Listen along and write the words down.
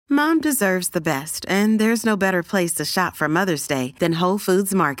Mom deserves the best, and there's no better place to shop for Mother's Day than Whole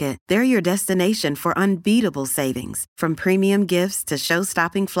Foods Market. They're your destination for unbeatable savings, from premium gifts to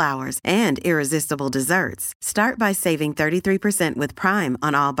show-stopping flowers and irresistible desserts. Start by saving 33% with Prime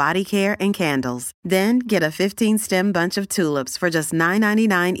on all body care and candles. Then get a 15-stem bunch of tulips for just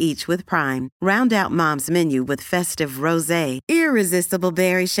 $9.99 each with Prime. Round out Mom's menu with festive rosé, irresistible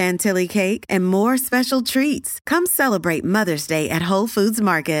berry chantilly cake, and more special treats. Come celebrate Mother's Day at Whole Foods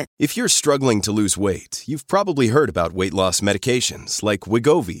Market. If you're struggling to lose weight, you've probably heard about weight loss medications like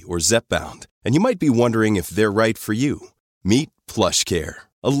Wegovy or Zepbound, and you might be wondering if they're right for you. Meet PlushCare,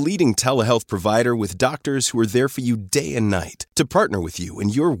 a leading telehealth provider with doctors who are there for you day and night to partner with you in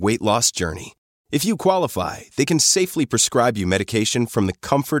your weight loss journey. If you qualify, they can safely prescribe you medication from the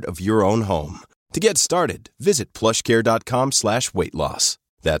comfort of your own home. To get started, visit plushcare.com/weightloss.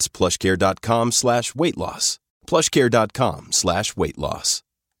 That's plushcare.com/weightloss. plushcare.com/weightloss.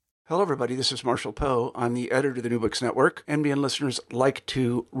 Hello, everybody. This is Marshall Poe. I'm the editor of the New Books Network. NBN listeners like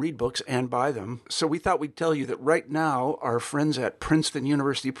to read books and buy them. So we thought we'd tell you that right now, our friends at Princeton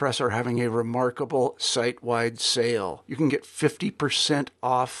University Press are having a remarkable site-wide sale. You can get 50%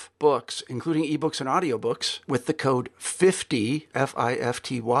 off books, including ebooks and audiobooks, with the code 50,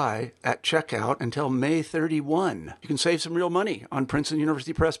 F-I-F-T-Y, at checkout until May 31. You can save some real money on Princeton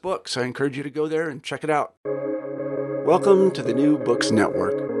University Press books. I encourage you to go there and check it out. Welcome to the New Books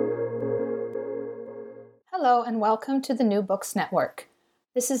Network. Hello and welcome to the New Books Network.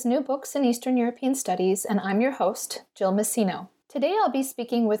 This is New Books in Eastern European Studies and I'm your host, Jill Messino. Today I'll be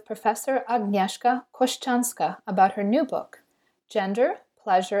speaking with Professor Agnieszka Kościańska about her new book, Gender,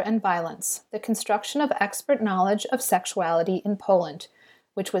 Pleasure and Violence, The Construction of Expert Knowledge of Sexuality in Poland,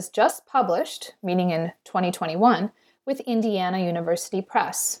 which was just published, meaning in 2021, with Indiana University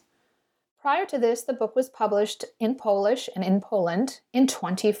Press. Prior to this, the book was published in Polish and in Poland in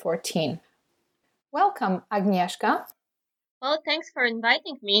 2014. Welcome, Agnieszka. Well, thanks for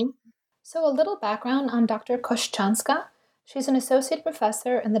inviting me. So a little background on Dr. Kościańska. She's an associate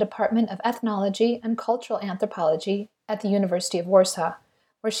professor in the Department of Ethnology and Cultural Anthropology at the University of Warsaw,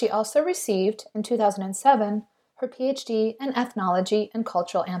 where she also received, in 2007, her PhD in Ethnology and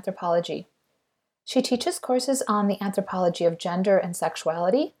Cultural Anthropology. She teaches courses on the anthropology of gender and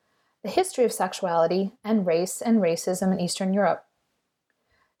sexuality, the history of sexuality, and race and racism in Eastern Europe.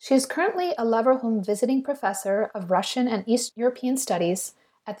 She is currently a Leverhulme Visiting Professor of Russian and East European Studies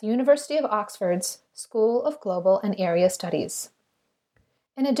at the University of Oxford's School of Global and Area Studies.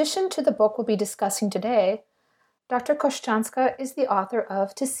 In addition to the book we'll be discussing today, Dr. Kościańska is the author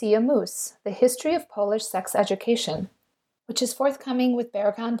of To See a Moose, The History of Polish Sex Education, which is forthcoming with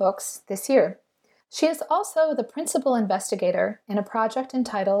Berghahn Books this year. She is also the principal investigator in a project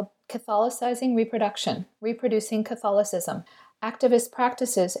entitled Catholicizing Reproduction, Reproducing Catholicism, Activist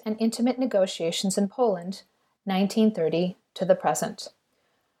Practices and Intimate Negotiations in Poland, 1930 to the present.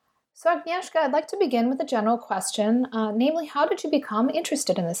 So Agnieszka, I'd like to begin with a general question, namely, how did you become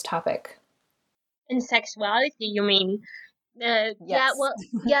interested in this topic? In sexuality, you mean? Yes. Yeah, well,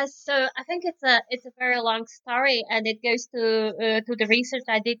 yes. So I think it's a very long story, and it goes to the research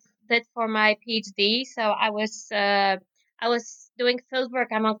I did for my PhD. So I was doing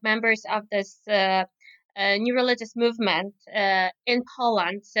fieldwork among members of this new religious movement in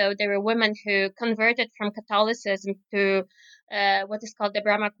Poland. So there were women who converted from Catholicism to what is called the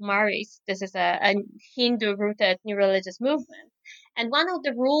Brahma Kumaris. This is a Hindu-rooted new religious movement. And one of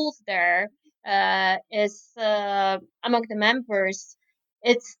the rules there is among the members,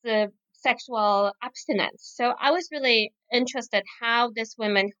 it's the sexual abstinence. So I was really interested how these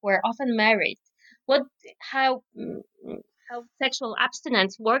women who were often married, how sexual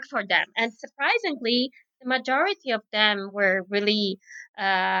abstinence worked for them. And surprisingly, the majority of them were really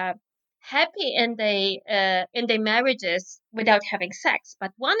happy in their marriages without having sex.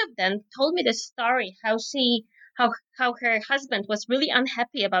 But one of them told me the story how her husband was really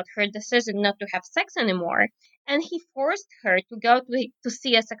unhappy about her decision not to have sex anymore, and he forced her to go to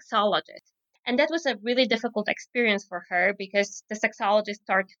see a sexologist. And that was a really difficult experience for her because the sexologist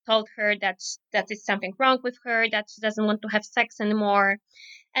told her that is something wrong with her, that she doesn't want to have sex anymore.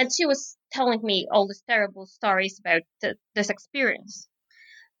 And she was telling me all these terrible stories about this experience.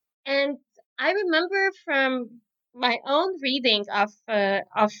 And I remember from my own reading of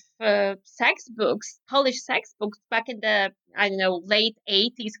sex books, Polish sex books back in the, late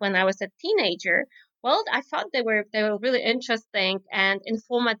 80s when I was a teenager. Well, I thought they were really interesting and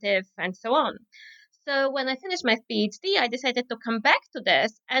informative and so on. So when I finished my PhD, I decided to come back to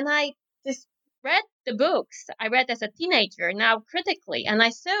this, and I just read the books I read as a teenager, now critically, and I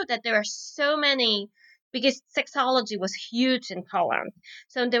saw that there are so many because sexology was huge in Poland.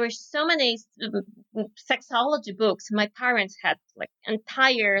 So there were so many sexology books. My parents had like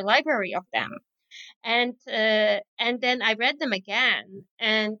entire library of them. And then I read them again,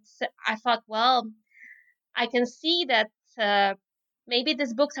 and I thought, well, I can see that maybe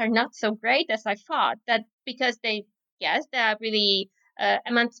these books are not so great as I thought. That because yes, they are really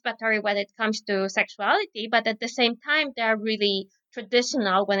emancipatory when it comes to sexuality, but at the same time, they are really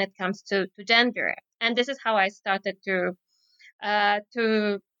traditional when it comes to gender. And this is how I started to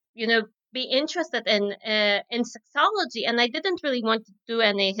be interested in sexology. And I didn't really want to do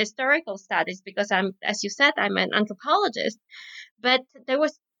any historical studies because as you said, I'm an anthropologist. But there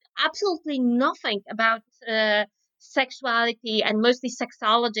was absolutely nothing about sexuality and mostly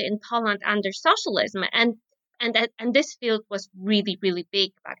sexology in Poland under socialism, and this field was really, really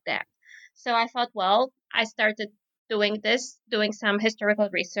big back then. So I thought, well, I started doing some historical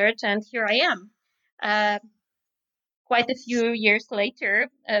research, and here I am, quite a few years later,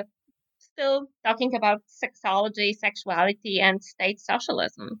 still talking about sexology, sexuality, and state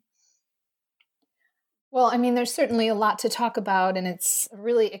socialism. Well, I mean, there's certainly a lot to talk about, and it's a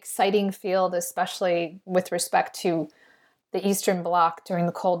really exciting field, especially with respect to the Eastern Bloc during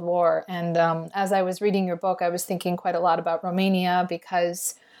the Cold War. And as I was reading your book, I was thinking quite a lot about Romania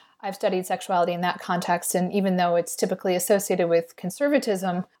because I've studied sexuality in that context. And even though it's typically associated with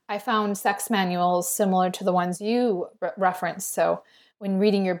conservatism, I found sex manuals similar to the ones you referenced. So when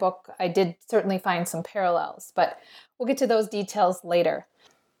reading your book, I did certainly find some parallels, but we'll get to those details later.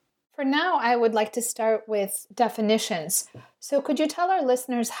 For now, I would like to start with definitions. So could you tell our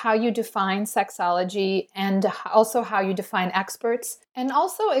listeners how you define sexology and also how you define experts? And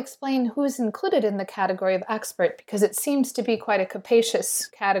also explain who's included in the category of expert, because it seems to be quite a capacious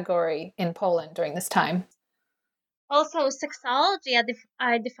category in Poland during this time. Also, sexology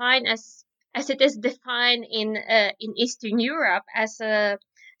I define as it is defined in Eastern Europe as a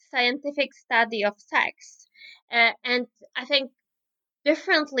scientific study of sex. And I think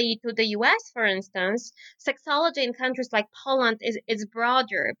differently to the US, for instance, sexology in countries like Poland is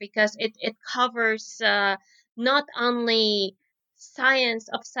broader because it covers not only science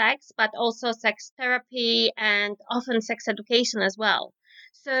of sex, but also sex therapy and often sex education as well.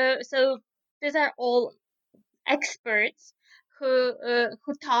 So these are all experts who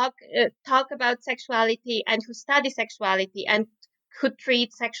talk about sexuality and who study sexuality and who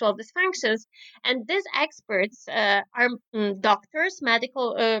treat sexual dysfunctions. And these experts are doctors,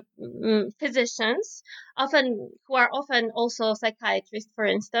 medical physicians, who are often also psychiatrists, for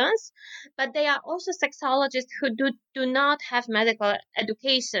instance, but they are also sexologists who do not have medical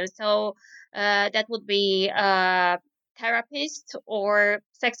education. So that would be therapists or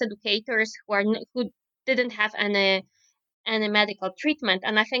sex educators who didn't have any medical treatment.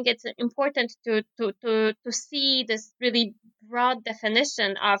 And I think it's important to see this really broad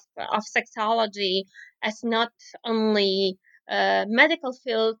definition of sexology as not only medical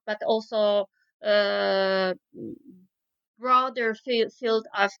field, but also broader field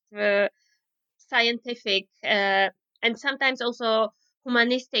of scientific and sometimes also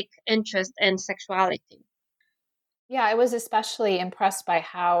humanistic interest in sexuality. Yeah, I was especially impressed by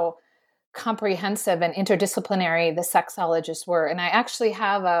how comprehensive and interdisciplinary the sexologists were. And I actually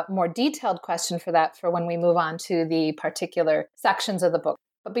have a more detailed question for that for when we move on to the particular sections of the book.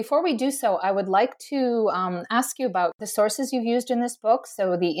 But before we do so, I would like to ask you about the sources you've used in this book,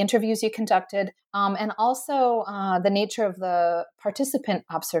 so the interviews you conducted, and also the nature of the participant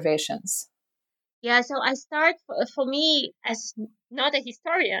observations. Yeah, so I start for me as not a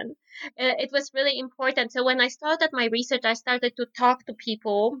historian. It was really important. So when I started my research, I started to talk to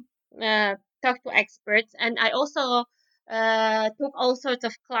people, talk to experts, and I also took all sorts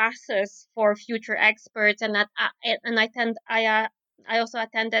of classes for future experts, and I also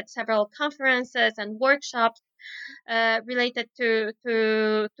attended several conferences and workshops related to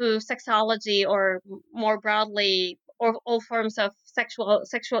sexology or more broadly or all forms of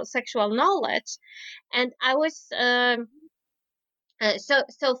sexual knowledge. And I was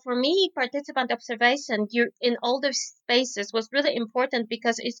so for me, participant observation in all those spaces was really important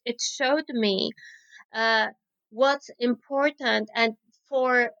because it showed me uh, what's important and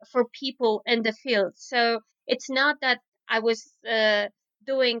for people in the field. So it's not that I was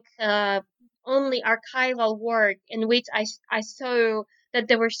doing only archival work in which I saw that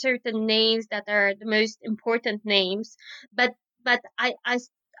there were certain names that are the most important names, but I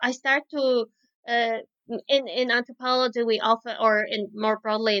start to in anthropology we often, or in more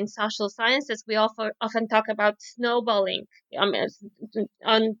broadly in social sciences, we often talk about snowballing, on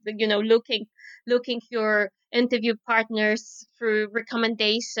looking looking your interview partners through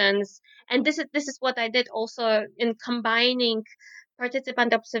recommendations. And this is what I did also in combining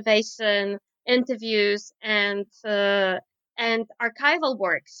participant observation, interviews, and archival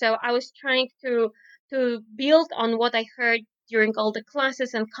work. So I was trying to build on what I heard during all the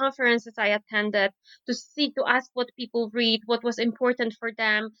classes and conferences I attended, to ask what people read, what was important for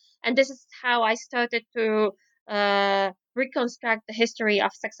them. And this is how I started to reconstruct the history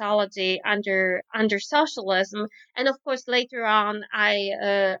of sexology under socialism. And of course, later on,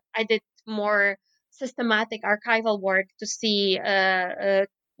 I did more systematic archival work to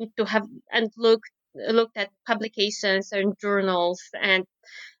have and looked at publications and journals, and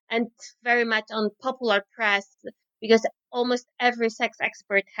very much on popular press, because almost every sex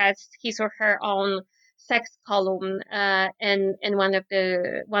expert has his or her own sex column in one of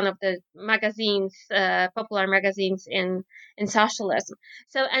the magazines, popular magazines in socialism.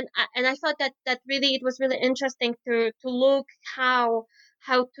 So and I thought that really it was really interesting to look how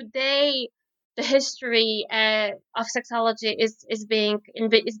today the history of sexology is being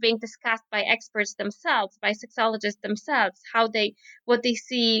discussed by experts themselves, by sexologists themselves, what they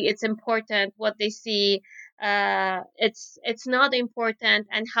see it's important, what they see it's not important,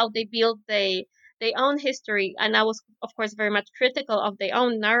 and how they build their own history. And I was, of course, very much critical of their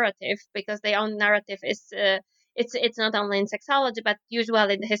own narrative, because their own narrative is it's not only in sexology but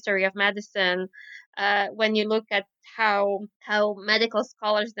usually in the history of medicine. When you look at how medical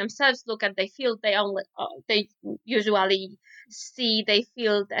scholars themselves look at their field, they usually see their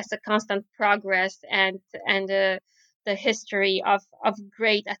field as a constant progress, and the history of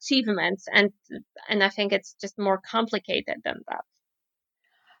great achievements, and I think it's just more complicated than that.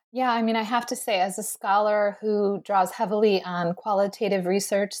 Yeah, I mean, I have to say, as a scholar who draws heavily on qualitative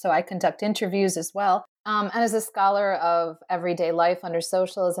research, so I conduct interviews as well, and as a scholar of everyday life under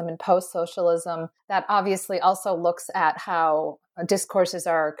socialism and post-socialism, that obviously also looks at how discourses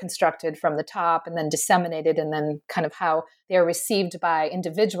are constructed from the top and then disseminated, and then kind of how they're received by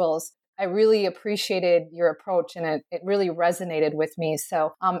individuals. I really appreciated your approach, and it really resonated with me.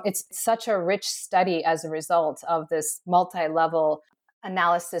 So it's such a rich study as a result of this multi-level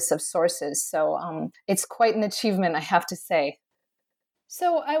analysis of sources. So it's quite an achievement, I have to say.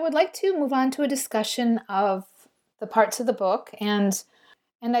 So I would like to move on to a discussion of the parts of the book, and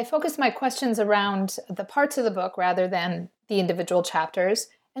I focus my questions around the parts of the book rather than the individual chapters.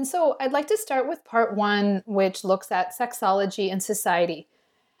 And so I'd like to start with part 1, which looks at sexology and society.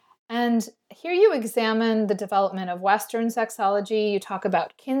 And here you examine the development of Western sexology. You talk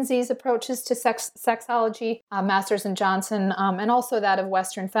about Kinsey's approaches to sexology, Masters and Johnson, and also that of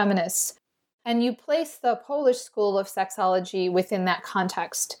Western feminists. And you place the Polish school of sexology within that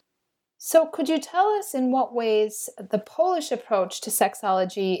context. So could you tell us in what ways the Polish approach to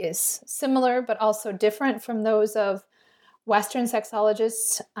sexology is similar but also different from those of Western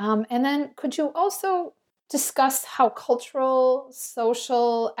sexologists? And then could you also discuss how cultural,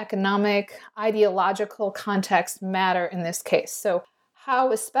 social, economic, ideological contexts matter in this case? So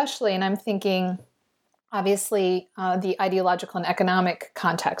how especially, and I'm thinking obviously the ideological and economic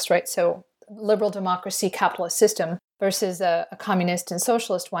context, right? So liberal democracy, capitalist system versus a communist and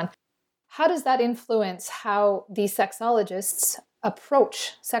socialist one. How does that influence how these sexologists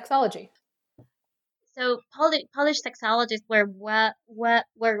approach sexology? So Polish sexologists were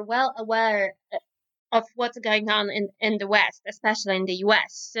well aware of what's going on in the West, especially in the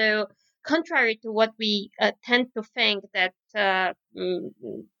US. So contrary to what we tend to think, that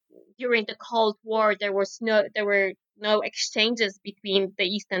during the Cold War there were no exchanges between the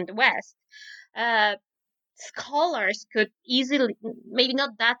East and the West. Scholars could easily, maybe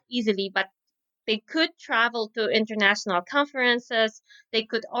not that easily, but they could travel to international conferences, they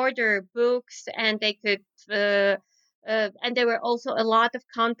could order books, and they could and there were also a lot of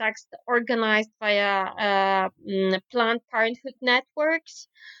contacts organized via Planned Parenthood networks.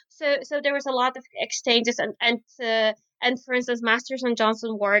 So there was a lot of exchanges, and for instance, Masters and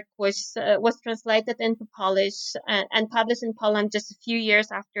Johnson work was translated into Polish and published in Poland just a few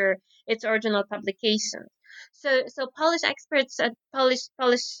years after its original publication. So Polish experts and Polish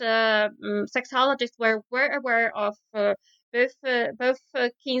sexologists were aware of both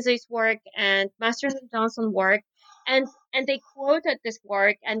Kinsey's work and Masters and Johnson work, and they quoted this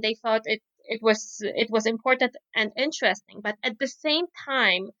work, and they thought it was important and interesting. But at the same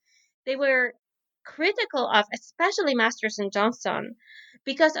time, they were critical of, especially Masters and Johnson,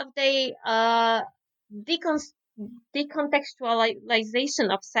 because of the decontextualization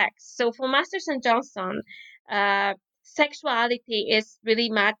of sex. So for Masters and Johnson, sexuality is really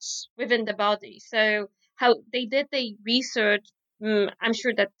much within the body. So how they did the research I'm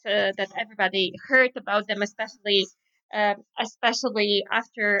sure that that everybody heard about them, especially after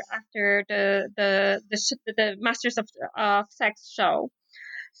the Masters of Sex show.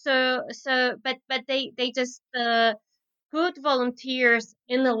 But they just put volunteers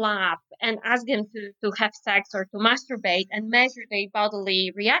in the lab and ask them to have sex or to masturbate and measure their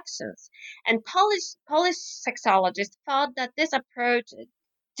bodily reactions. And Polish sexologists thought that this approach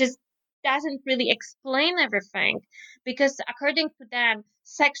just doesn't really explain everything, because according to them,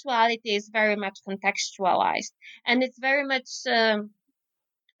 sexuality is very much contextualized, and it's very much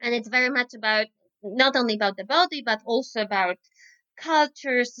about not only about the body but also about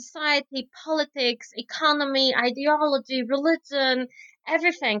culture, society, politics, economy, ideology, religion,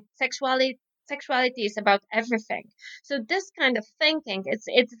 everything. Sexuality is about everything. So this kind of thinking,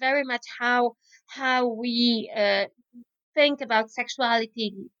 it's very much how we think about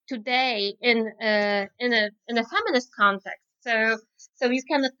sexuality today in a feminist context. So you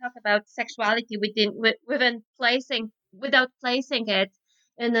cannot talk about sexuality within placing without placing it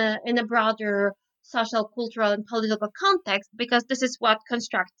in a broader social, cultural, and political context, because this is what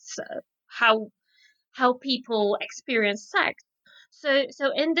constructs how people experience sex.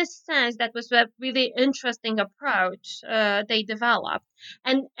 So in this sense, that was a really interesting approach they developed,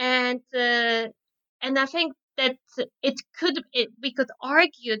 and I think that we could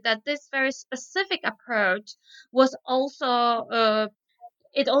argue that this very specific approach was also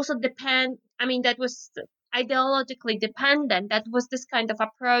it also depend. I mean, that was ideologically dependent. That was this kind of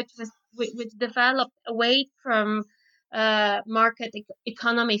approach which developed away from market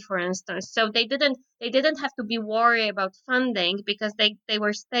economy, for instance. So they didn't have to be worried about funding, because they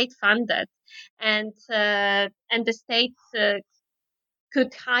were state funded, and the state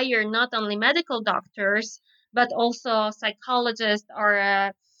could hire not only medical doctors but also psychologists,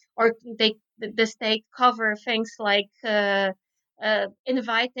 or the state cover things like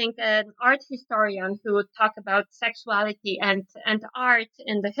inviting an art historian who would talk about sexuality and art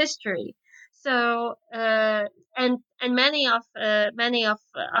in the history. So and many of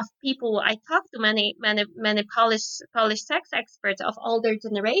people I talked to, many Polish sex experts of older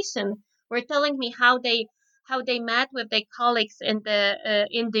generation, were telling me how they met with their colleagues in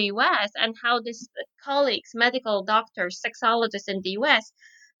the U.S., and how these colleagues, medical doctors, sexologists in the U.S.,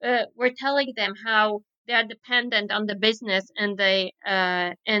 were telling them how they are dependent on the business and the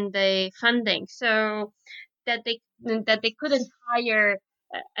funding, so that they couldn't hire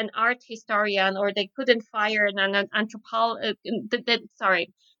an art historian, or they couldn't hire an anthropologist.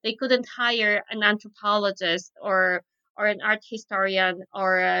 Sorry, they couldn't hire an anthropologist or an art historian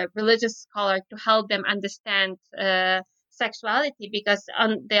or a religious scholar to help them understand sexuality, because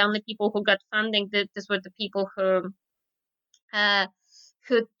the only people who got funding, this were the people uh,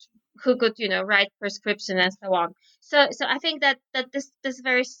 who who could write prescription and so on. So I think that this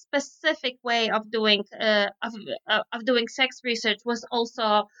very specific way of doing sex research was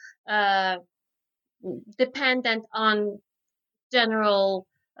also uh, dependent on general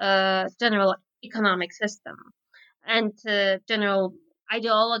general economic system and general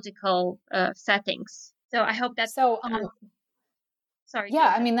ideological settings. So I hope that. So, Sorry, go yeah, I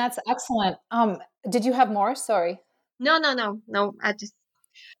ahead. mean, that's excellent. Did you have more? Sorry. No. I just.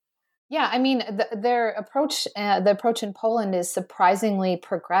 Yeah, I mean, the approach in Poland is surprisingly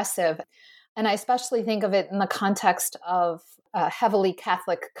progressive. And I especially think of it in the context of a heavily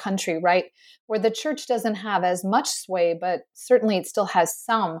Catholic country, right? Where the church doesn't have as much sway, but certainly it still has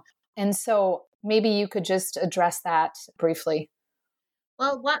some. And so maybe you could just address that briefly.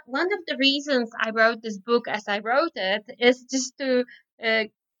 Well, one of the reasons I wrote this book as I wrote it is just to uh,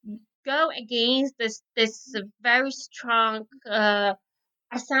 go against this very strong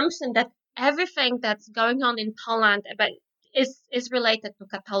assumption that everything that's going on in Poland about is related to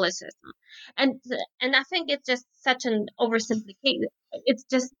Catholicism, and I think it's just such an oversimplification. It's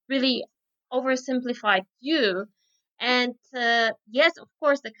just really oversimplified view, and yes, of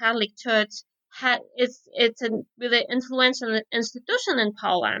course, the Catholic Church it's a really influential institution in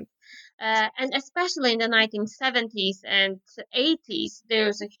Poland. And especially in the 1970s and 80s,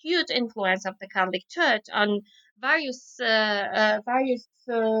 there's a huge influence of the Catholic Church on various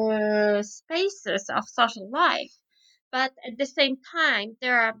spaces of social life. But at the same time,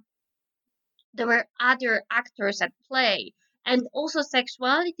 there were other actors at play, and also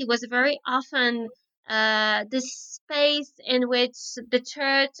sexuality was very often this space in which the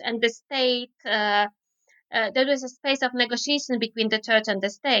church and the state. There is a space of negotiation between the church and the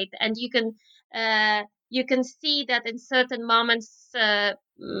state, and you can see that in certain moments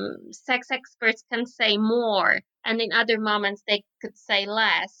sex experts can say more, and in other moments they could say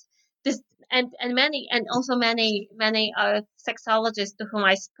less. This many sexologists to whom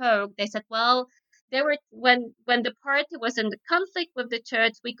I spoke, they said, well, there were when the party was in the conflict with the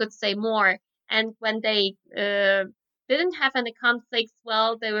church, we could say more, and when they didn't have any conflicts,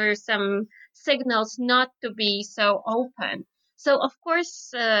 well, there were some signals not to be so open. So of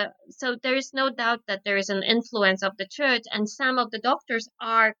course, so there is no doubt that there is an influence of the church, and some of the doctors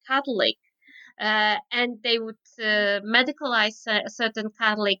are Catholic, and they would medicalize certain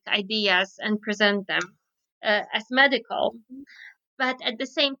Catholic ideas and present them as medical. But at the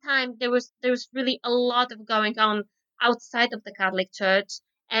same time, there was really a lot of going on outside of the Catholic Church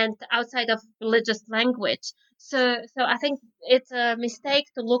and outside of religious language. So I think it's a mistake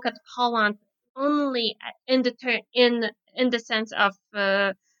to look at Poland only in the sense of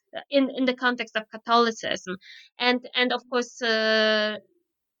in the context of Catholicism, and of course.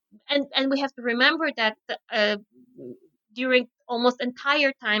 And we have to remember that during almost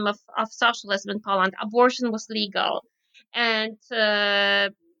entire time of socialism in Poland, abortion was legal, and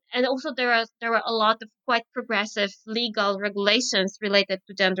also there are a lot of quite progressive legal regulations related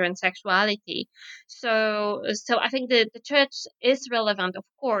to gender and sexuality. So I think the church is relevant, of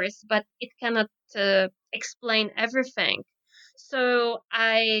course, but it cannot explain everything. So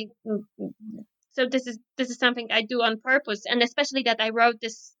I so this is something I do on purpose, and especially that I wrote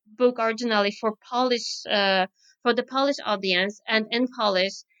this book originally for for the Polish audience and in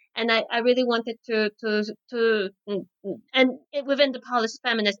Polish, and I really wanted and within the Polish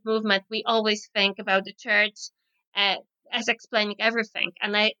feminist movement, we always think about the church uh, as explaining everything,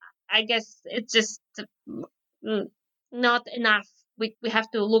 and I guess it's just mm, not enough. We have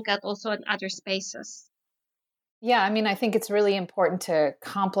to look at also in other spaces. Yeah, I mean, I think it's really important to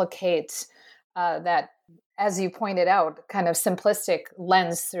complicate that, as you pointed out, kind of simplistic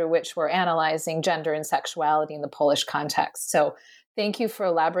lens through which we're analyzing gender and sexuality in the Polish context. So thank you for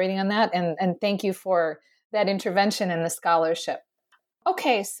elaborating on that. And thank you for that intervention in the scholarship.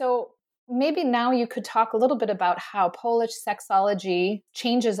 Okay, so maybe now you could talk a little bit about how Polish sexology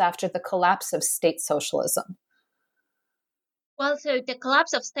changes after the collapse of state socialism. Well, so the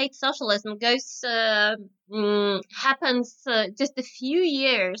collapse of state socialism happens just a few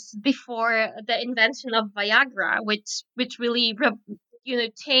years before the invention of Viagra, which really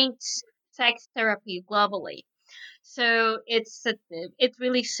changed sex therapy globally. So it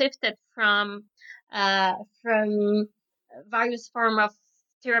really shifted from various form of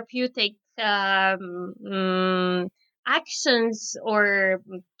therapeutic actions or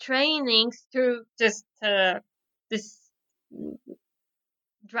trainings to just this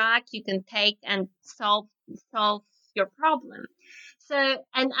drug you can take and solve your problem. So,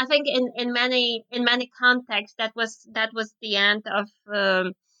 and I think in many contexts that was the end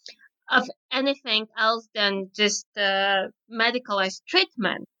of anything else than just medicalized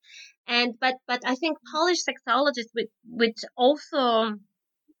treatment. And but I think Polish sexologists, which also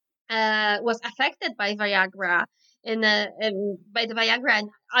was affected by Viagra by the Viagra and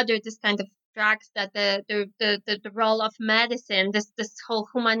other this kind of drugs, that the role of medicine, this whole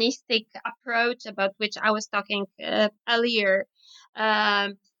humanistic approach about which I was talking earlier.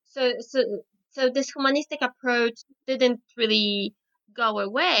 Um, so so so this humanistic approach didn't really go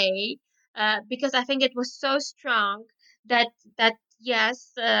away because I think it was so strong that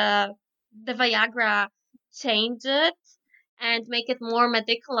yes, the Viagra changed it and make it more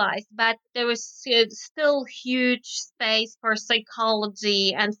medicalized, but there was still huge space for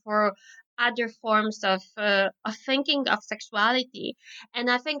psychology and for other forms of thinking of sexuality. And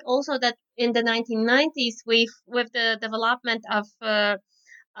I think also that in the 1990s, with the development of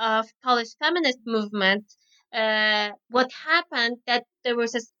Polish feminist movement, what happened that there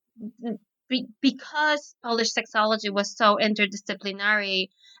was a because Polish sexology was so interdisciplinary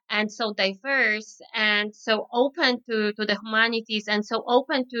and so diverse and so open to the humanities and so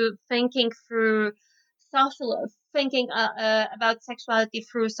open to thinking through social thinking about sexuality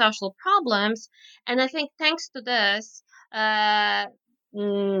through social problems. And I think thanks to this, uh,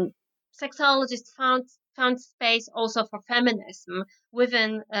 mm, sexologists found space also for feminism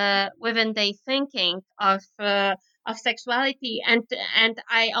within their thinking of sexuality. And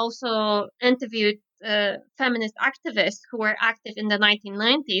I also interviewed feminist activists who were active in the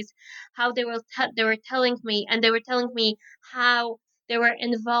 1990s, how they were telling me how they were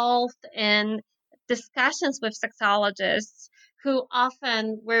involved in discussions with sexologists who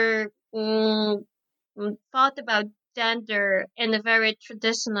often were thought about gender in a very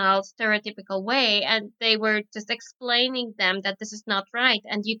traditional, stereotypical way, and they were just explaining them that this is not right.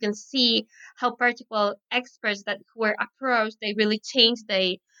 And you can see how particular experts that who were approached, they really changed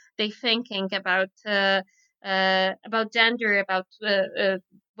they thinking gender, about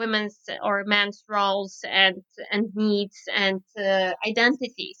women's or men's roles and needs and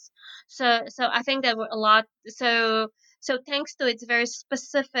identities. So I think there were a lot. So thanks to its very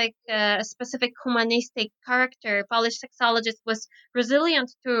specific humanistic character, Polish sexologist was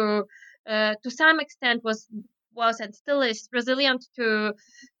resilient to some extent, was and still is resilient to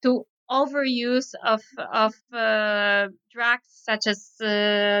overuse of drugs such as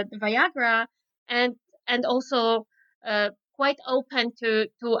Viagra, and also quite open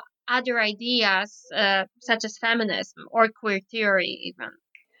to other ideas such as feminism or queer theory even.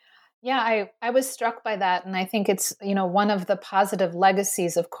 Yeah, I was struck by that. And I think it's, one of the positive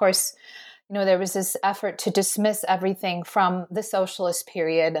legacies. Of course, there was this effort to dismiss everything from the socialist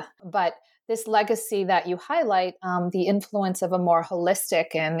period. But this legacy that you highlight, the influence of a more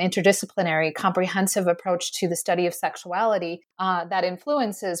holistic and interdisciplinary, comprehensive approach to the study of sexuality, that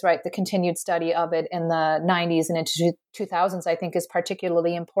influences, right, the continued study of it in the 90s and into 2000s, I think is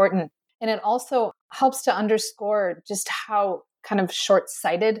particularly important. And it also helps to underscore just how kind of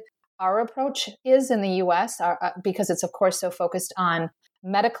short-sighted our approach is in the US, because it's, of course, so focused on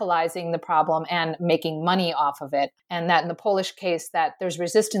medicalizing the problem and making money off of it. And that in the Polish case, that there's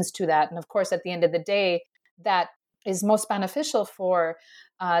resistance to that. And of course, at the end of the day, that is most beneficial for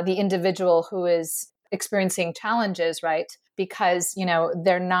the individual who is experiencing challenges, right? Because,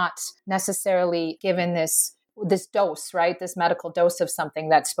 they're not necessarily given this dose, right? This medical dose of something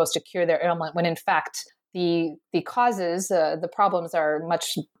that's supposed to cure their ailment, when in fact, the causes, the problems are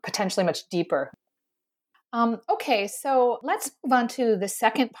potentially much deeper. Okay, so let's move on to the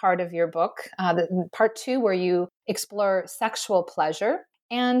second part of your book, part 2, where you explore sexual pleasure.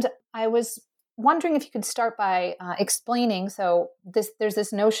 And I was wondering if you could start by explaining. So there's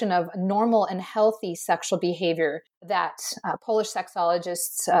this notion of normal and healthy sexual behavior that Polish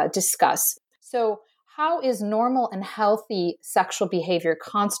sexologists discuss. So how is normal and healthy sexual behavior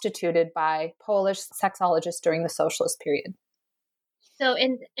constituted by Polish sexologists during the socialist period? So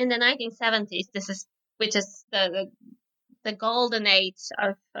in the 1970s, which is the golden age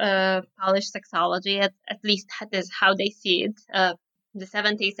of Polish sexology, at least that is how they see it. The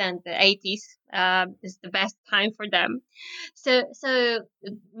 70s and the 80s is the best time for them. So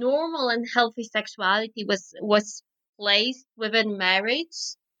normal and healthy sexuality was placed within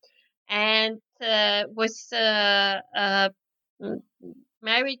marriage, and was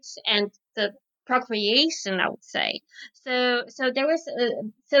marriage and the procreation, I would say. So there was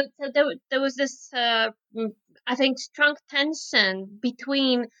there was this I think strong tension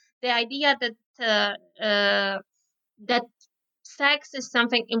between the idea that sex is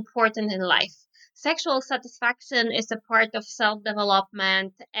something important in life. Sexual satisfaction is a part of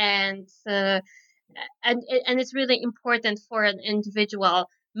self-development, and it's really important for an individual,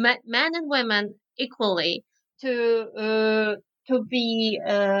 men and women equally, to be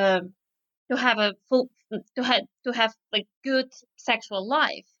to have a full to have like good sexual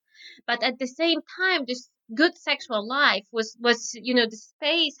life. But at the same time, this good sexual life was the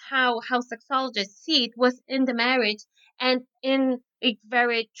space how sexologists see it was in the marriage and in a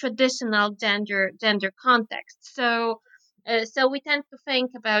very traditional gender context. So we tend to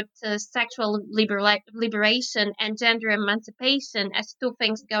think about sexual liberation and gender emancipation as two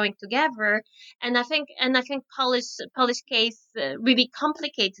things going together, and I think Polish case really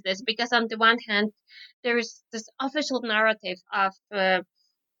complicates this, because on the one hand there is this official narrative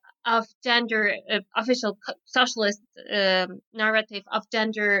of gender, official socialist narrative of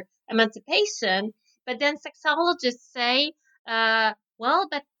gender emancipation, but then sexologists say, well,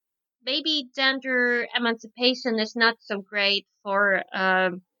 but maybe gender emancipation is not so great for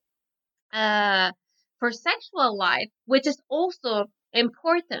sexual life, which is also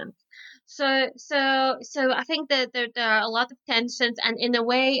important. So I think that there are a lot of tensions, and in a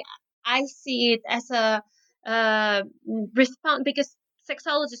way, I see it as a response, because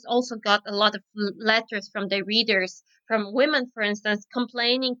sexologists also got a lot of letters from their readers, from women, for instance,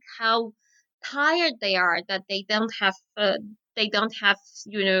 complaining how tired they are, that they don't have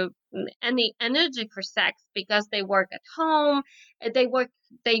any energy for sex, because they work at home, they work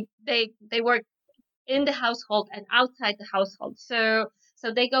they work in the household and outside the household. So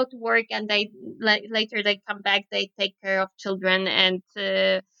they go to work, and they later they come back, they take care of children and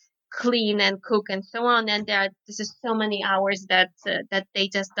clean and cook and so on, and this is so many hours that they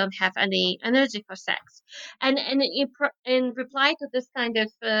just don't have any energy for sex. And in reply to this kind of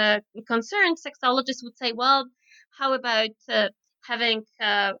concern, sexologists would say, well, how about having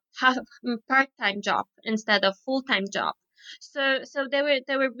half part-time job instead of full-time job? So they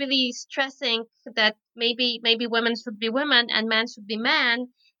were really stressing that maybe women should be women and men should be men,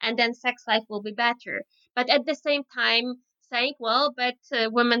 and then sex life will be better. but at the same time saying, well, but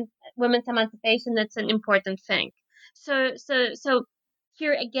women's emancipation, that's an important thing. So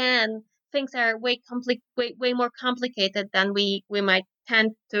here again, things are way more complicated than we might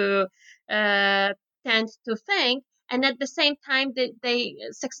uh, tend to think. And at the same time,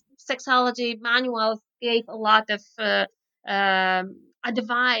 sexology manuals gave a lot of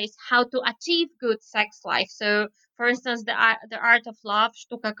advice how to achieve good sex life. So, for instance, the Art of Love,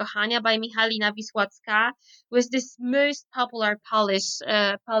 Sztuka Kochania by Michalina Wisłocka was this most popular Polish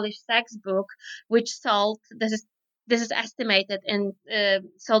sex book, which sold this is estimated and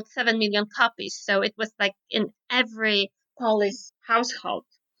sold 7 million copies. So it was like in every Polish household.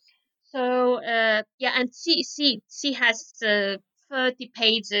 So yeah, and she has 30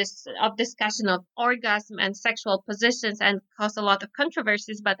 pages of discussion of orgasm and sexual positions, and caused a lot of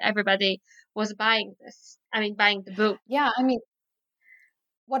controversies. But everybody was buying this. I mean, buying the book. Yeah, I mean,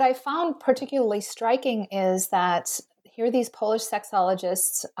 what I found particularly striking is that here these Polish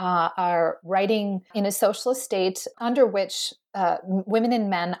sexologists are writing in a socialist state under which women and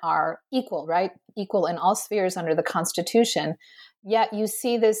men are equal, right? Equal in all spheres under the Constitution. Yet you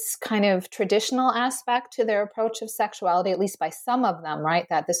see this kind of traditional aspect to their approach of sexuality, at least by some of them, right?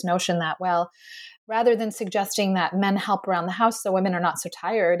 That this notion that, well, rather than suggesting that men help around the house so women are not so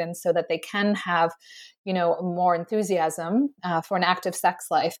tired and so that they can have, more enthusiasm for an active sex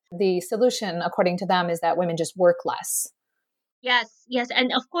life, the solution, according to them, is that women just work less. Yes,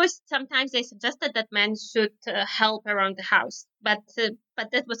 and of course, sometimes they suggested that men should help around the house, but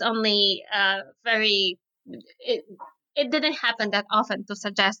that was only very. It didn't happen that often to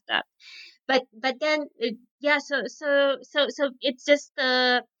suggest that. But then yeah, so it's just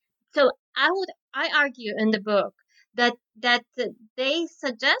so I argue in the book that they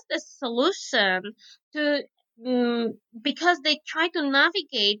suggest a solution to because they try to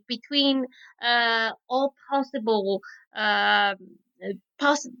navigate between all possible um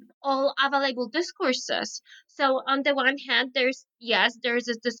all available discourses. So on the one hand, there's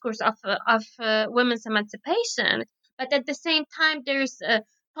this discourse of women's emancipation, but at the same time, there's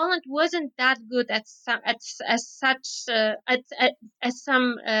Poland wasn't that good at as such as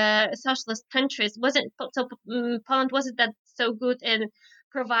some socialist countries. Wasn't so Poland wasn't that so good in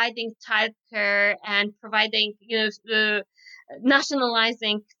providing childcare and providing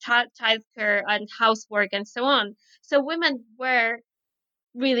nationalizing childcare and housework and so on. So women were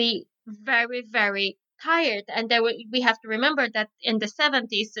really very very tired, and we have to remember that in the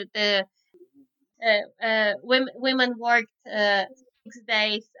 70s the women worked 6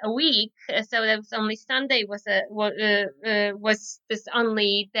 days a week, so that was only Sunday was this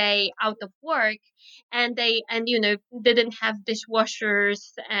only day out of work, and they didn't have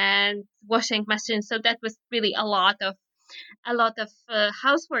dishwashers and washing machines, so that was really a lot of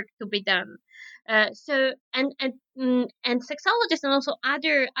housework to be done. So and sexologists and also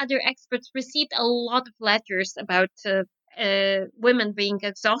other experts received a lot of letters about women being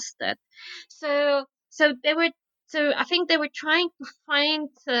exhausted. So I think they were trying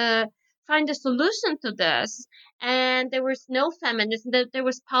to find a solution to this, and there was no feminist. There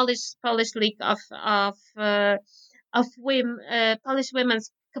was Polish League of women, Polish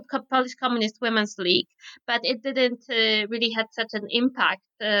women's Polish Communist Women's League, but it didn't really had such an impact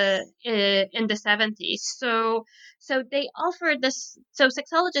in the 70s. So they offered this. So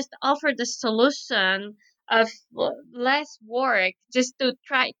sexologists offered the solution of less work, just to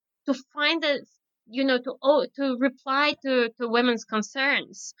try to find a to reply to women's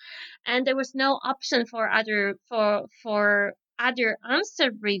concerns, and there was no option for other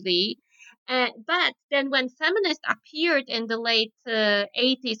answer really. But then when feminists appeared in the late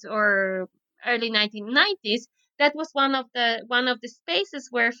 80s or early 1990s, that was one of the spaces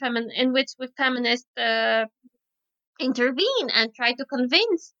where in which feminists intervene and try to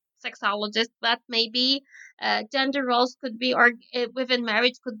convince sexologists that maybe gender roles could be within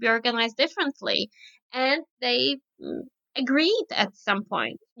marriage could be organized differently, and they agreed at some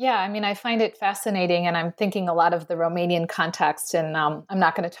point. Yeah, I mean, I find it fascinating, and I'm thinking a lot of the Romanian context, and I'm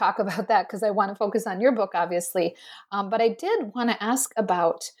not going to talk about that because I want to focus on your book, obviously. But I did want to ask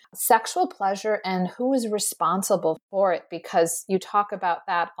about sexual pleasure and who is responsible for it, because you talk about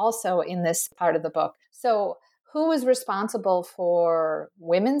that also in this part of the book. So who is responsible for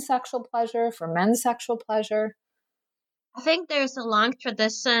women's sexual pleasure, for men's sexual pleasure? I think there's a long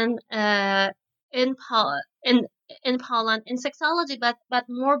tradition in in Poland in sexology, but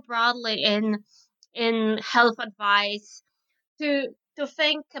more broadly in health advice, to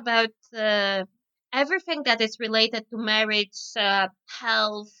think about everything that is related to marriage,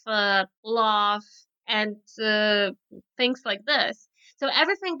 health, love, and things like this. So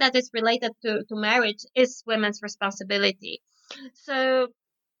everything that is related to marriage is women's responsibility. So,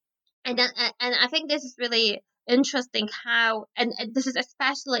 and I think this is really interesting how, and this is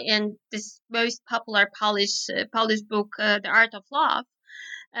especially in this most popular Polish book, The Art of Love,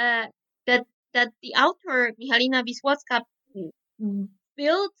 uh, that the author Michalina Wisłocka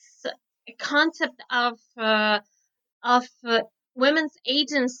builds a concept of women's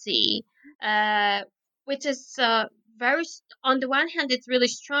agency, uh, which is on the one hand, it's really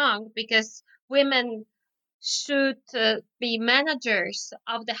strong because women should be managers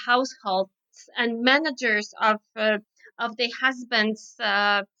of the households and managers of their husband's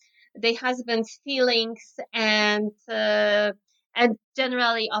feelings and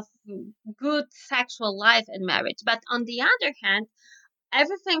generally of good sexual life in marriage. But on the other hand,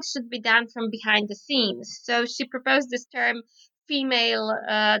 everything should be done from behind the scenes. So she proposed this term female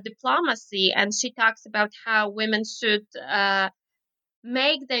diplomacy, and she talks about how women should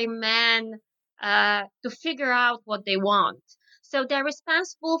make their men to figure out what they want. So they're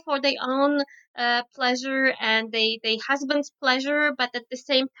responsible for their own pleasure and they husband's pleasure, but at the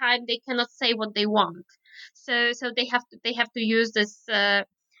same time they cannot say what they want. So they have to use this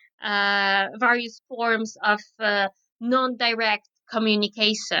various forms of non-direct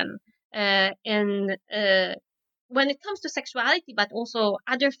communication in when it comes to sexuality, but also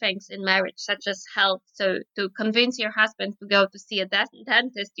other things in marriage, such as health. So to convince your husband to go to see a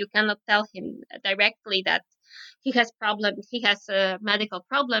dentist, you cannot tell him directly that he has a medical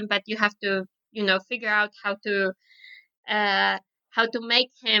problem, but you have to, figure out uh, how to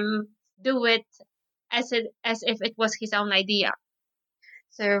make him do it as if it was his own idea.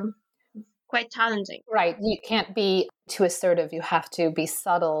 So quite challenging. Right. You can't be too assertive. You have to be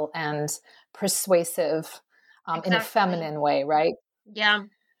subtle and persuasive in a Exactly. feminine way, right? Yeah.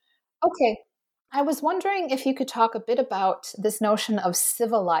 Okay. I was wondering if you could talk a bit about this notion of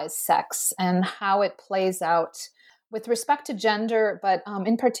civilized sex and how it plays out with respect to gender, but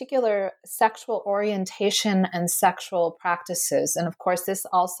in particular, sexual orientation and sexual practices. And of course, this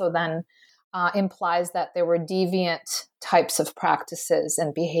also then implies that there were deviant types of practices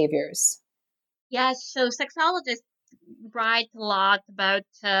and behaviors. Yes, so sexologists write a lot about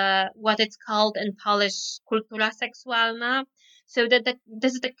what it's called in Polish kultura seksualna. So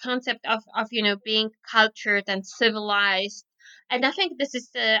this is the concept of being cultured and civilized. And I think this is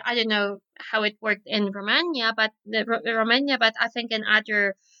I don't know how it worked in Romania, but I think in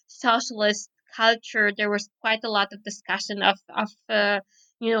other socialist culture there was quite a lot of discussion of the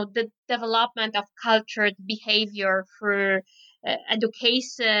development of cultured behavior through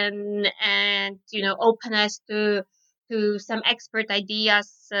education and openness to some expert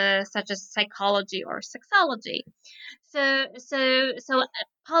ideas such as psychology or sexology. So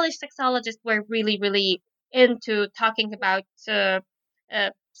Polish sexologists were really really into talking about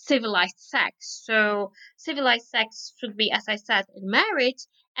civilized sex. So civilized sex should be, as I said, in marriage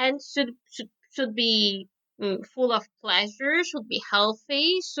and should be full of pleasure, should be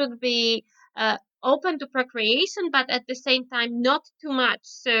healthy, should be open to procreation, but at the same time not too much.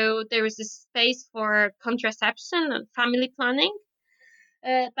 So there is a space for contraception and family planning.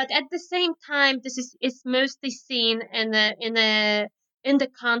 But at the same time, this is mostly seen in the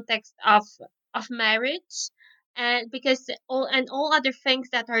context of marriage, and because all other things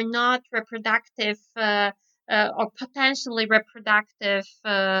that are not reproductive or potentially reproductive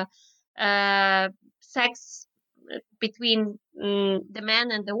sex between the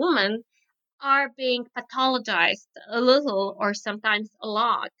man and the woman are being pathologized a little or sometimes a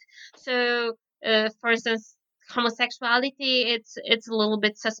lot. So, for instance, homosexuality it's a little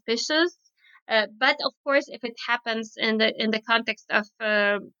bit suspicious. But of course, if it happens in the context of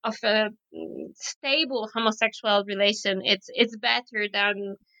a stable homosexual relation, it's better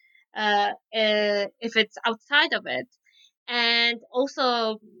than if it's outside of it. And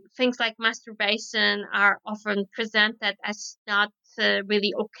also, things like masturbation are often presented as not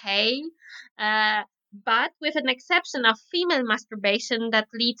really okay. Uh, but with an exception of female masturbation that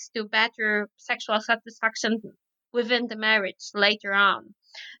leads to better sexual satisfaction within the marriage later on.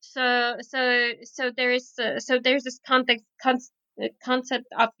 So there's this concept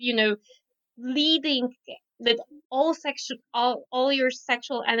of leading that all your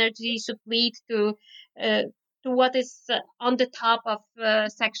sexual energy should lead uh, to what is on the top of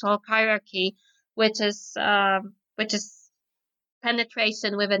sexual hierarchy, which is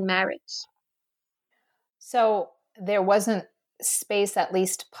penetration within marriage. So there wasn't space, at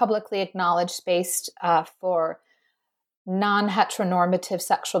least publicly acknowledged space, for non-heteronormative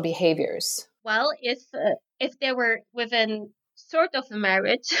sexual behaviors. Well, if they were within sort of a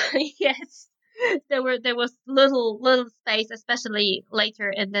marriage, yes. there was little space, especially later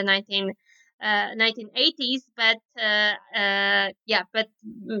in the 1980s. But yeah, but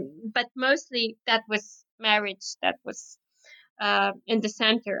mostly that was marriage that was in the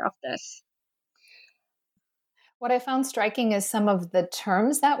center of this. What I found striking is some of the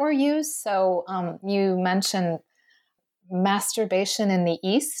terms that were used. So you mentioned masturbation in the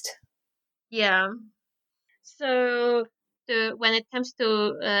East. Yeah. So when it comes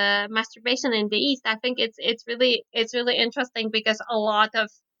to masturbation in the East, I think it's really interesting because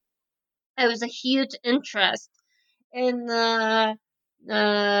there was a huge interest in uh,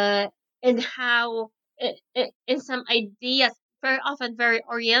 in how in some ideas, very often very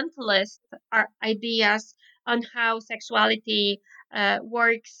Orientalist ideas on how sexuality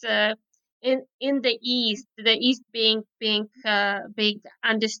works in the East. The East being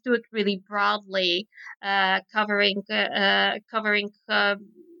understood really broadly, covering uh,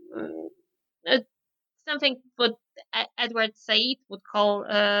 something what Edward Said would call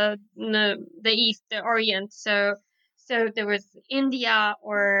the East, the Orient. So there was India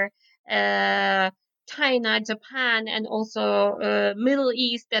or China, Japan, and also Middle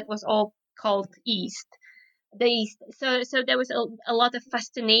East that was all called East. The East. So there was a lot of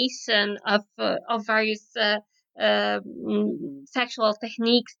fascination of various sexual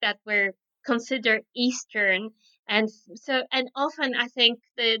techniques that were considered Eastern, and and often I think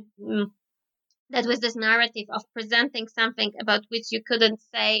that was this narrative of presenting something about which you couldn't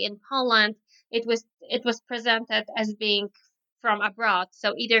say in Poland. It was presented as being from abroad,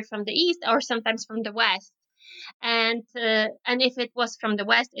 so either from the East or sometimes from the West. And if it was from the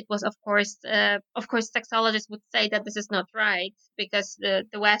West, it was of course sexologists would say that this is not right because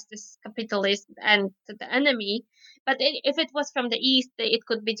the West is capitalist and the enemy. But if it was from the East, it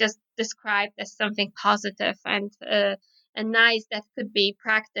could be just described as something positive and nice that could be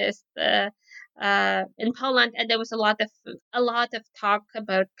practiced in Poland. And there was a lot of talk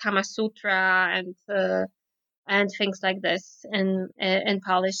about Kama Sutra and things like this in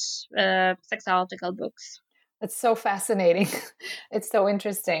Polish sexological books. It's so fascinating. It's so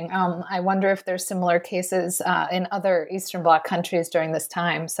interesting. I wonder if there's similar cases in other Eastern Bloc countries during this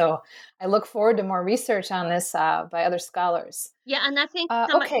time. So I look forward to more research on this by other scholars. Yeah, and I think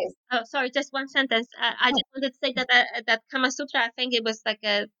Okay. Oh, sorry, just one sentence. I just wanted to say that Kama Sutra, I think it was like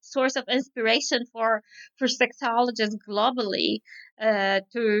a source of inspiration for sexologists globally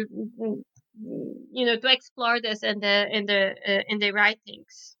to to explore this in the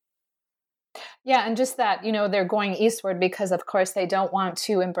writings. Yeah, and just that, they're going eastward because, of course, they don't want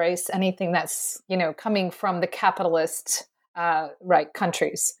to embrace anything that's, coming from the capitalist, right,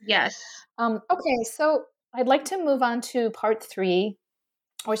 countries. Yes. Okay, so I'd like to move on to part 3.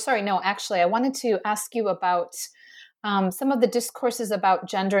 Or, sorry, no, actually, I wanted to ask you about some of the discourses about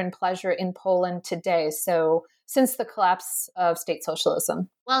gender and pleasure in Poland today. So, since the collapse of state socialism.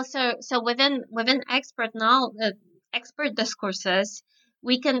 Well, so within expert discourses,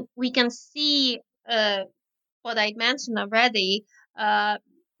 we can see what I mentioned already.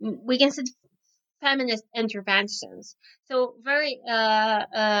 We can see feminist interventions. So very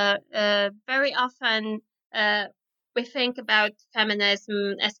often we think about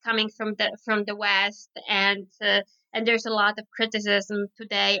feminism as coming from the West, and there's a lot of criticism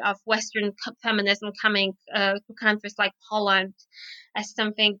today of Western feminism coming to countries like Poland as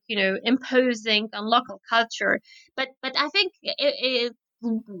something imposing on local culture. But I think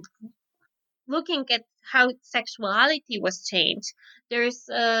looking at how sexuality was changed, there's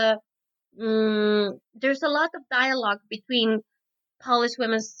there's a lot of dialogue between Polish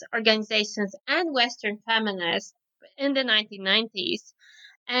women's organizations and Western feminists in the 1990s,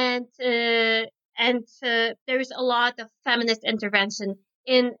 and there's a lot of feminist intervention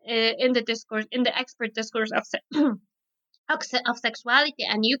in the discourse, in the expert discourse of sexuality.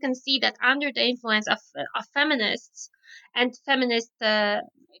 And you can see that under the influence of feminists and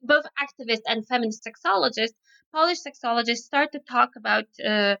both activists and feminist sexologists, Polish sexologists start to talk about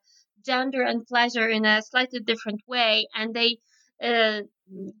gender and pleasure in a slightly different way, and the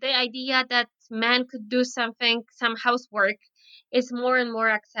idea that men could do some housework is more and more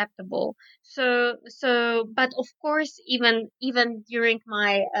acceptable. But of course, even during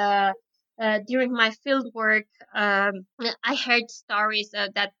my field work, I heard stories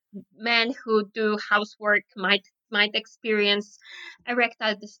that men who do housework might experience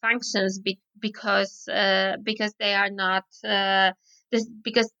erectile dysfunctions because they are not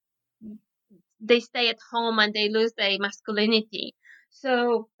because they stay at home and they lose their masculinity.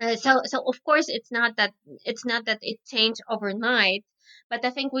 So of course it's not that it changed overnight, but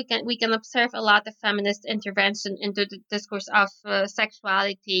I think we can observe a lot of feminist intervention into the discourse of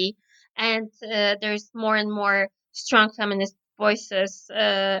sexuality and there's more and more strong feminist voices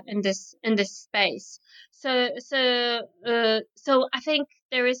in this space. So I think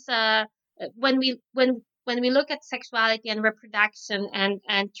there is a when we look at sexuality and reproduction and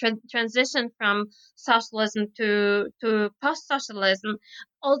transition from socialism to post-socialism,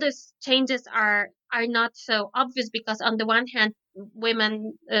 all these changes are not so obvious, because on the one hand,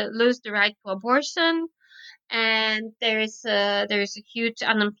 women lose the right to abortion, and there's a huge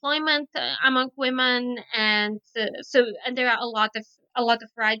unemployment among women, and there are a lot of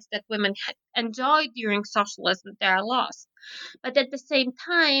rights that women enjoyed during socialism that are lost. But at the same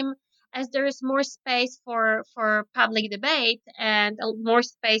time, as there is more space for public debate and more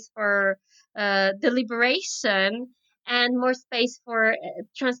space for deliberation and more space for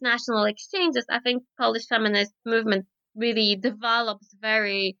transnational exchanges, I think Polish feminist movement really develops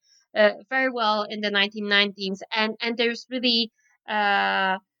very well in the 1990s, and there's really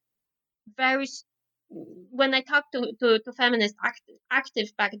uh, very when I talked to feminist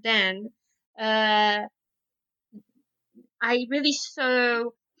actives back then, uh, I really saw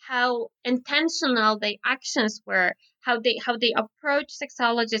how intentional their actions were, how they approach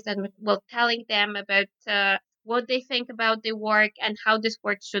sexologists and well telling them about what they think about the work and how this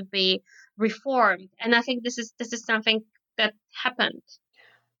work should be reformed. And I think this is something that happened.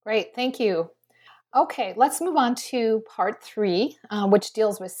 Great, thank you. Okay, let's move on to part 3, which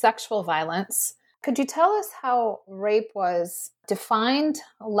deals with sexual violence. Could you tell us how rape was defined,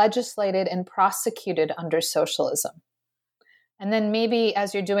 legislated, and prosecuted under socialism? And then maybe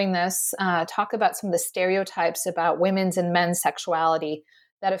as you're doing this, talk about some of the stereotypes about women's and men's sexuality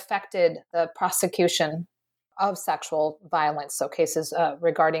that affected the prosecution of sexual violence, so cases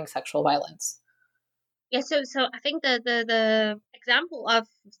regarding sexual violence. Yeah, so I think the example of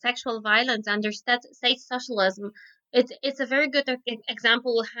sexual violence under state socialism, it's a very good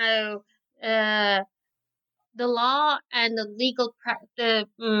example how the law and the legal practice,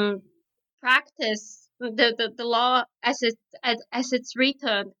 the law as it's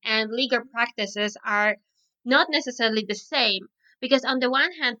written and legal practices are not necessarily the same, because on the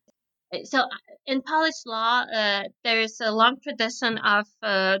one hand, so in Polish law, there's a long tradition of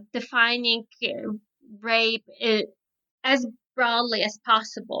defining rape as broadly as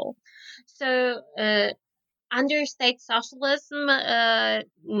possible. So under state socialism, the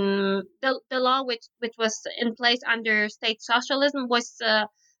law which was in place under state socialism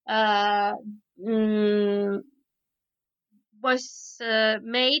uh, mm, was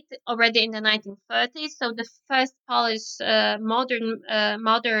made already in the 1930s. So the first Polish modern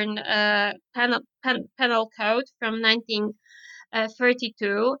penal code from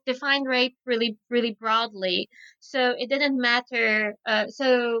 1932 defined rape really broadly. So it didn't matter.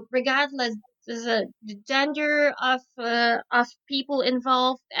 So regardless the gender of people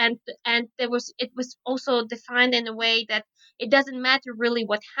involved, and it was also defined in a way that it doesn't matter really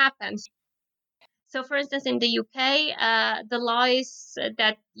what happens. So, for instance, in the UK, the law is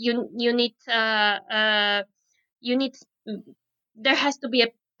that you need there has to be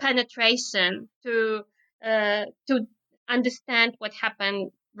a penetration to understand what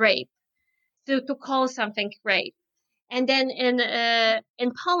happened rape, to call something rape. And then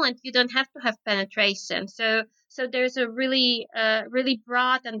in Poland, you don't have to have penetration. So there's a really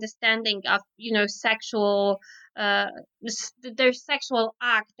broad understanding of sexual there's sexual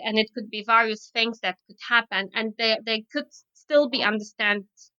act, and it could be various things that could happen, and they could still be understand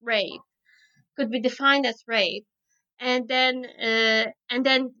rape, could be defined as rape. And then it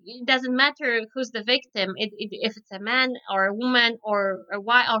doesn't matter who's the victim, if it's a man or a woman or a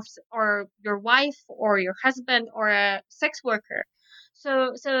wife, or your wife or your husband or a sex worker.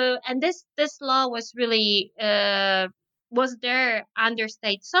 So and this law was really was there under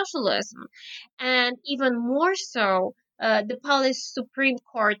state socialism, and even more so, the Polish Supreme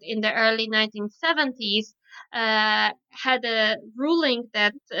Court in the early 1970s had a ruling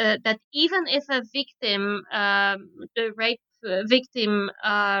that even if a victim, the rape victim,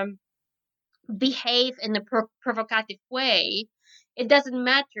 behave in a provocative way, it doesn't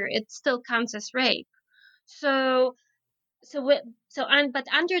matter. It still counts as rape. So so wi- but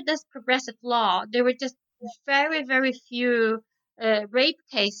under this progressive law, there were just very few rape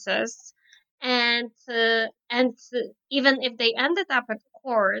cases, and even if they ended up at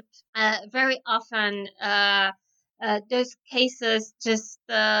court, very often those cases just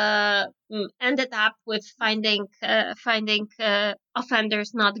ended up with finding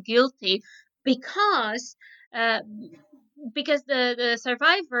offenders not guilty, because uh, the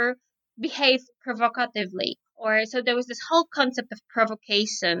survivor behaved provocatively. Or so there was this whole concept of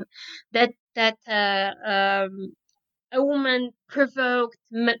provocation that a woman provoked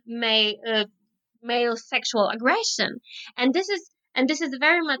male sexual aggression, and this is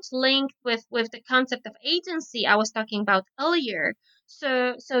very much linked with the concept of agency I was talking about earlier.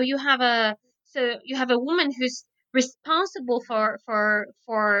 So you have a woman who's responsible for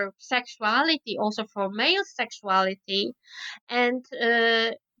sexuality, also for male sexuality, and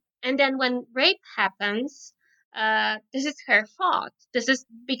then when rape happens, this is her fault. This is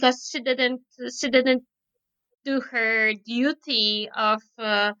because she didn't do her duty of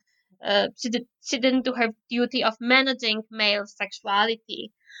she didn't do her duty of managing male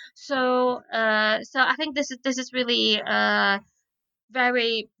sexuality. So I think this is really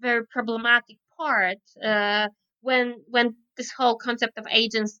very very problematic part when this whole concept of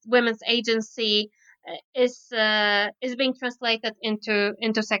women's agency is being translated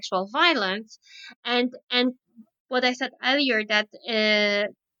into sexual violence, and what I said earlier, that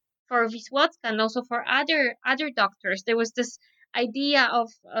for Wisłocka and also for other doctors, there was this idea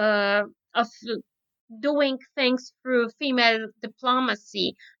of doing things through female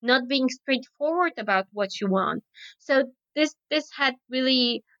diplomacy, not being straightforward about what you want. So this had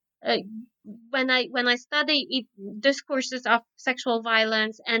really uh, when I study discourses of sexual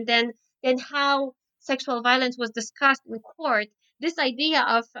violence, and then how sexual violence was discussed in court, this idea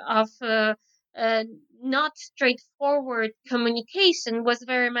of uh, not straightforward communication was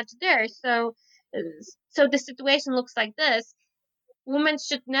very much there. So the situation looks like this: women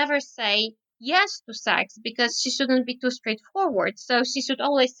should never say yes to sex because she shouldn't be too straightforward. So she should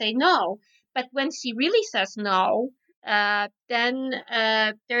always say no. But when she really says no, then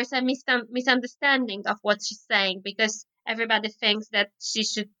there's a misunderstanding of what she's saying, because everybody thinks that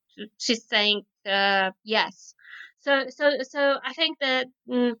she's saying yes. So I think that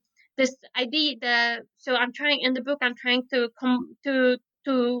this idea, so I'm trying in the book, I'm trying to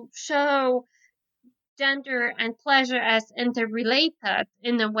to show gender and pleasure as interrelated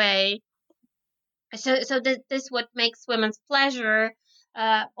in a way. So this what makes women's pleasure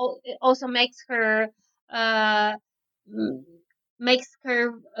also uh, mm, makes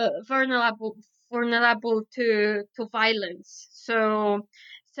her vulnerable to violence.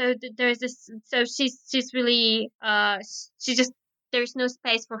 There's this. So she's really she just there's no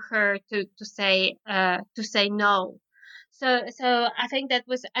space for her to say no. So I think that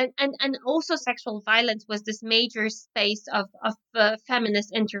was, and also sexual violence was this major space of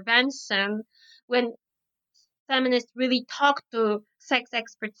feminist intervention, when feminists really talk to sex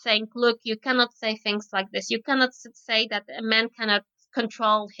experts saying, look, you cannot say things like this. You cannot say that a man cannot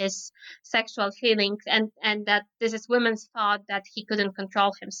control his sexual feelings, and that this is women's fault that he couldn't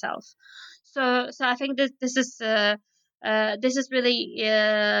control himself. So I think this is really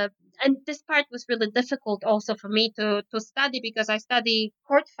and this part was really difficult also for me to study, because I study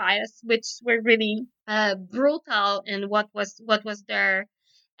court files which were really brutal in what was there,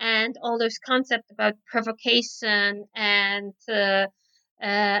 and all those concepts about provocation and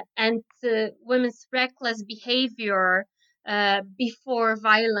women's reckless behavior before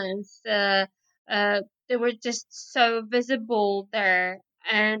violence. They were just so visible there,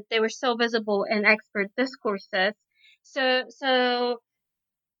 and they were so visible in expert discourses.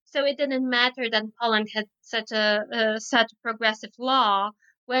 So it didn't matter that Poland had such progressive law,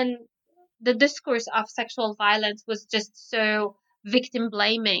 when the discourse of sexual violence was just so victim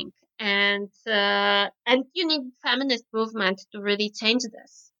blaming, and you need feminist movement to really change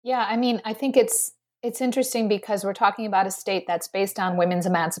this. Yeah, I mean, I think it's interesting because we're talking about a state that's based on women's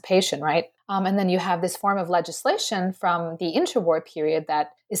emancipation, right? And then you have this form of legislation from the interwar period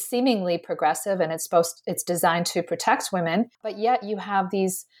that is seemingly progressive, and it's designed to protect women, but yet you have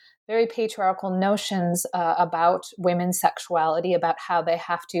these very patriarchal notions about women's sexuality, about how they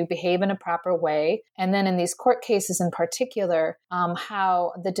have to behave in a proper way. And then in these court cases in particular,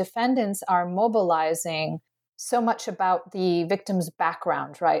 how the defendants are mobilizing so much about the victim's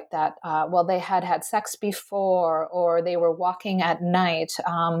background, right? That, well, they had sex before, or they were walking at night,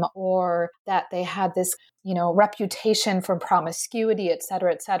 or that they had this, reputation for promiscuity, et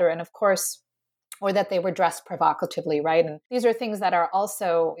cetera, et cetera. And of course, or that they were dressed provocatively, right? And these are things that are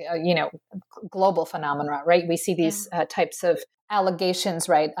also, global phenomena, right? We see these types of allegations,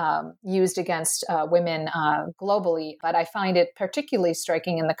 right, used against women globally. But I find it particularly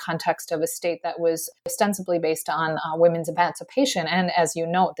striking in the context of a state that was ostensibly based on women's emancipation. And as you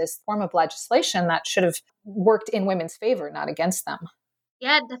note, this form of legislation that should have worked in women's favor, not against them.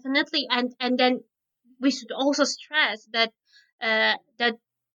 Yeah, definitely. And then we should also stress that that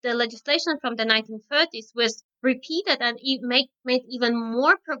the legislation from the 1930s was repeated and made even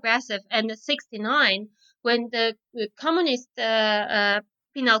more progressive in the 69, when the communist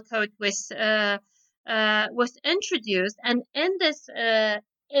penal code was was introduced, and in this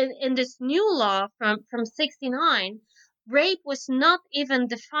in this new law from 69, rape was not even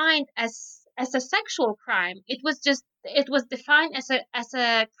defined as a sexual crime. It was defined as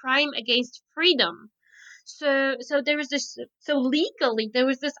a crime against freedom. So there was this, so legally there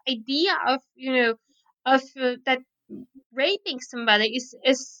was this idea of, that raping somebody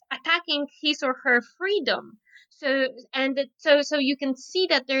is attacking his or her freedom. So you can see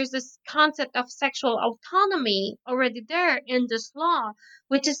that there's this concept of sexual autonomy already there in this law,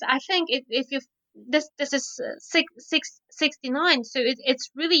 which is, I think, if you this is 69. So it's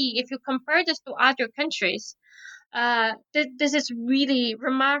really, if you compare this to other countries, this is really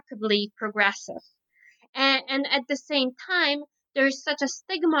remarkably progressive. And at the same time, there's such a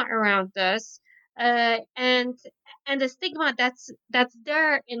stigma around us, and the stigma that's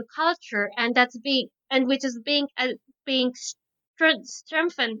there in culture, and that's being, and which is being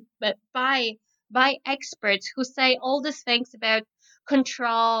strengthened by experts who say all these things about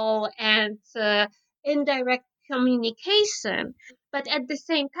control and indirect communication. But at the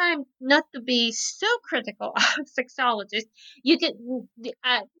same time, not to be so critical of sexologists, you can.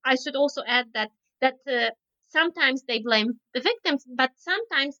 I should also add that sometimes they blame the victims, but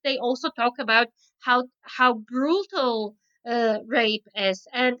sometimes they also talk about how brutal rape is,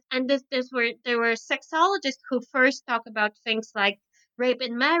 and this were there were sexologists who first talk about things like rape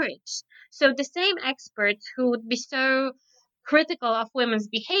in marriage. So the same experts who would be so critical of women's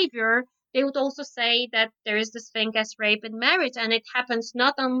behavior, they would also say that there is this thing as rape in marriage, and it happens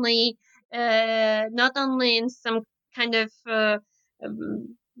not only in some kind of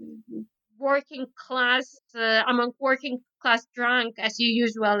um, working class, among working class drunk, as you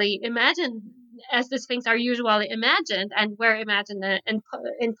usually imagine, as these things are usually imagined and were imagined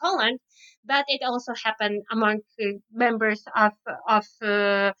in Poland, but it also happened among members of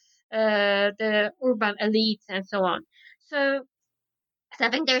the urban elites and so on. So I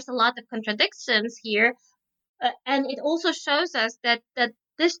think there's a lot of contradictions here, and it also shows us that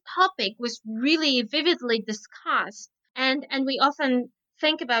this topic was really vividly discussed, and we often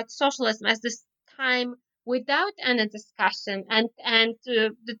think about socialism as this time without any discussion, and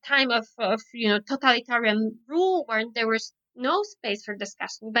the time of totalitarian rule where there was no space for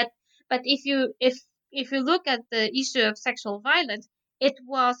discussion. But if you look at the issue of sexual violence, it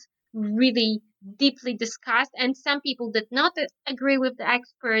was really deeply discussed, and some people did not agree with the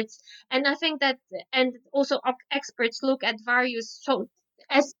experts. And I think that, and also experts look at various, so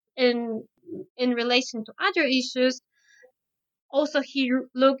as in relation to other issues, also here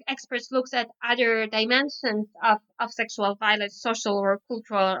experts looks at other dimensions of sexual violence, social or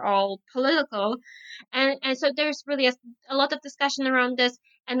cultural or political. And so there's really a lot of discussion around this.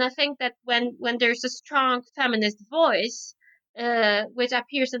 And I think that when there's a strong feminist voice, which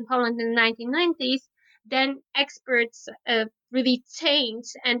appears in Poland in the 1990s, then experts really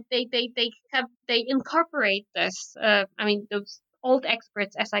change, and they incorporate this. I mean, those old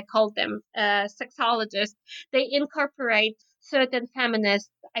experts, as I call them, sexologists, they incorporate certain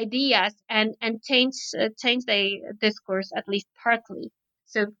feminist ideas and change the discourse, at least partly.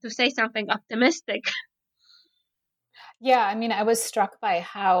 So to say something optimistic. Yeah, I mean, I was struck by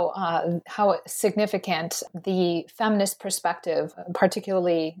how significant the feminist perspective,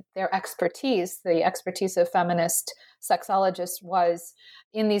 particularly their expertise, the expertise of feminist sexologists, was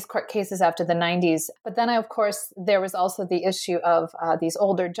in these court cases after the 90s. But then, of course, there was also the issue of these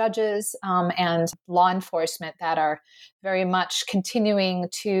older judges and law enforcement that are very much continuing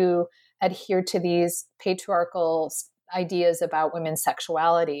to adhere to these patriarchal ideas about women's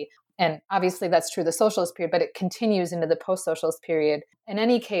sexuality. And obviously that's true the socialist period, but it continues into the post-socialist period. In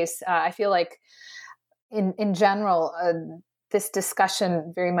any case, I feel like in general, this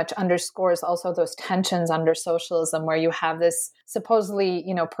discussion very much underscores also those tensions under socialism, where you have this supposedly,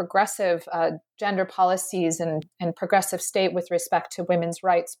 progressive gender policies and progressive state with respect to women's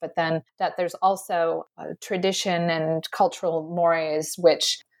rights, but then that there's also tradition and cultural mores,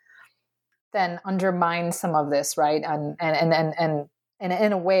 which then undermine some of this, right? And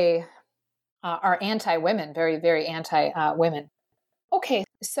in a way are anti-women, very, very anti-women. Okay,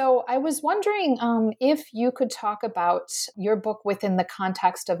 so I was wondering if you could talk about your book within the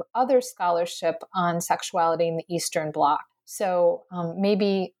context of other scholarship on sexuality in the Eastern Bloc. So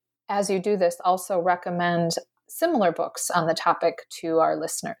maybe as you do this, also recommend similar books on the topic to our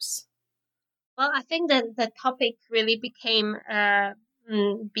listeners. Well, I think that the topic really became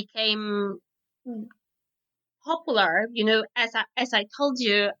popular. As I told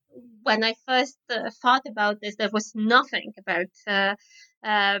you, when I first thought about this, there was nothing about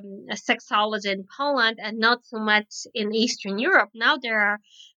sexology in Poland and not so much in Eastern Europe. Now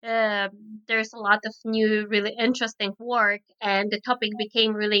there's a lot of new, really interesting work, and the topic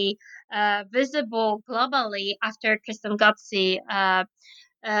became really visible globally after Kristen Gotzi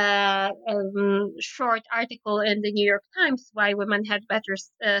short article in the New York Times, why women had better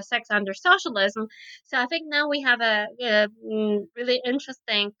sex under socialism. So I think now we have a really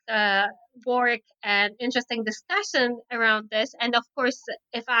interesting work and interesting discussion around this. And of course,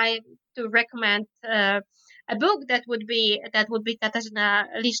 if I to recommend a book, that would be Katarzyna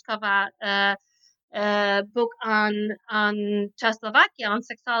Liszkova. Book on Czechoslovakia, on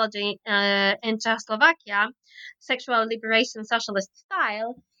sexology in Czechoslovakia, sexual liberation, socialist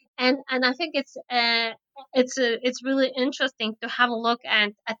style, and I think it's really interesting to have a look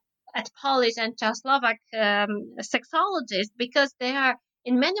at Polish and Czechoslovak sexologists, because they are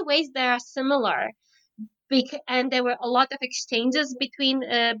in many ways they are similar, and there were a lot of exchanges between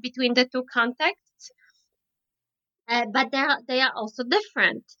the two contexts. But they are also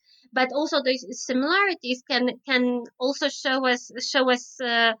different. But also these similarities can also show us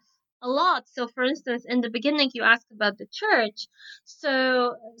a lot. So, for instance, in the beginning you asked about the church.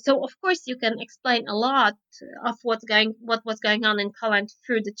 So of course you can explain a lot of what was going on in Poland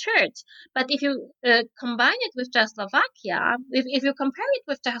through the church. But if you combine it with Czechoslovakia, if you compare it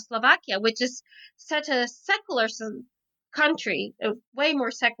with Czechoslovakia, which is such a secular country, way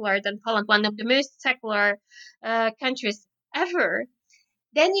more secular than Poland, one of the most secular countries ever,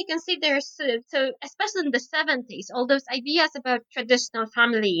 then you can see there's so especially in the 70s, all those ideas about traditional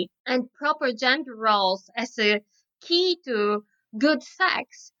family and proper gender roles as a key to good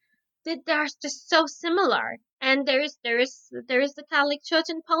sex, that they're just so similar. And there is the Catholic Church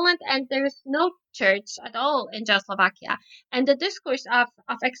in Poland, and there is no church at all in Czechoslovakia, and the discourse of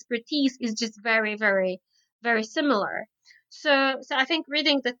expertise is just very, very, very similar. So I think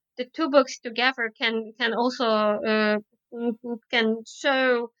reading the two books together can also can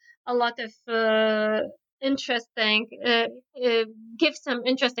show a lot of interesting give some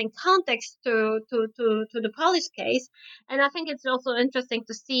interesting context to the Polish case. And I think it's also interesting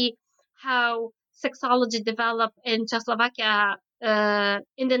to see how sexology developed in Czechoslovakia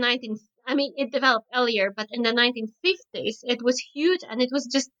in the 19th. I mean, it developed earlier, but in the 1950s, it was huge, and it was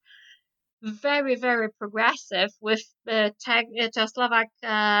just very, very progressive, with Czechoslovak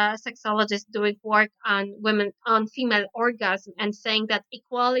sexologists doing work on female orgasm, and saying that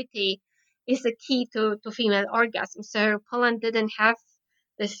equality is the key to female orgasm. So Poland didn't have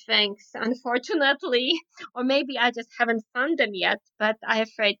these things, unfortunately, or maybe I just haven't found them yet, but I'm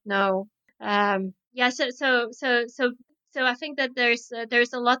afraid no. Yeah, so I think that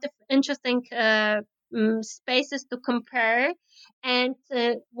there's a lot of interesting spaces to compare, and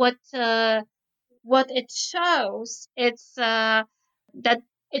what it shows, it's that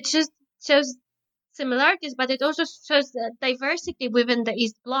it just shows similarities, but it also shows the diversity within the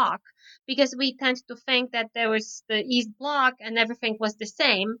East Bloc, because we tend to think that there was the East Bloc and everything was the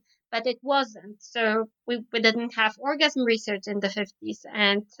same, but it wasn't. So we didn't have orgasm research in the 50s,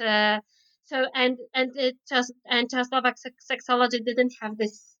 and Czechoslovak sexology didn't have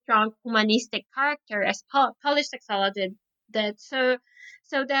this strong humanistic character as Polish sexology did. So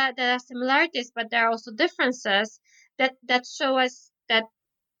there are similarities, but there are also differences that show us the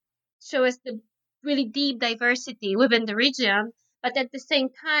really deep diversity within the region, but at the same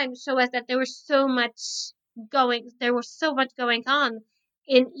time show us that there was so much going on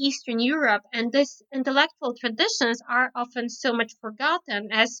in Eastern Europe, and these intellectual traditions are often so much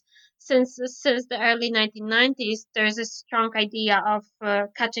forgotten, as since the early 1990s there's a strong idea of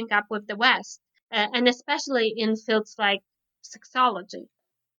catching up with the West, and especially in fields like sexology.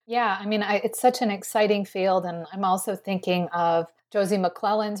 Yeah, I mean, it's such an exciting field. And I'm also thinking of Josie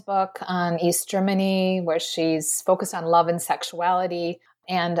McClellan's book on East Germany, where she's focused on love and sexuality.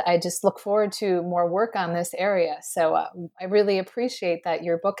 And I just look forward to more work on this area. So I really appreciate that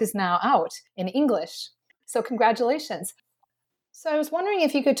your book is now out in English. So congratulations. So I was wondering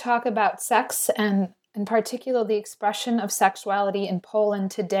if you could talk about sex, and in particular the expression of sexuality in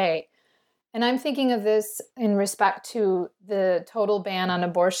Poland today. And I'm thinking of this in respect to the total ban on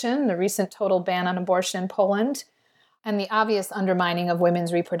abortion, the recent total ban on abortion in Poland, and the obvious undermining of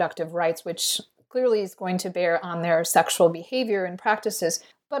women's reproductive rights, which clearly is going to bear on their sexual behavior and practices,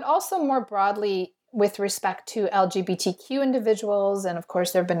 but also more broadly with respect to LGBTQ individuals. And of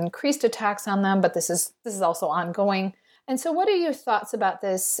course, there have been increased attacks on them, but this is also ongoing. And so what are your thoughts about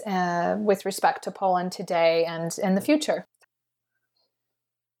this with respect to Poland today and in the future?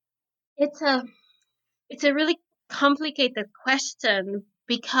 It's a really complicated question,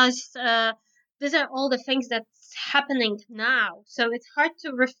 because these are all the things that's happening now. So it's hard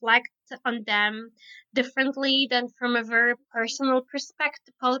to reflect on them differently than from a very personal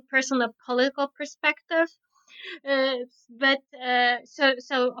perspective, personal political perspective.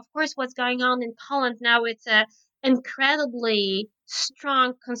 So of course, what's going on in Poland now? It's a incredibly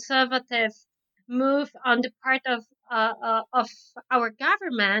strong conservative move on the part of our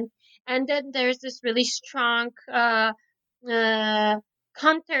government, and then there's this really strong uh,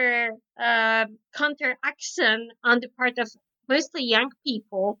 counter counter action on the part of mostly young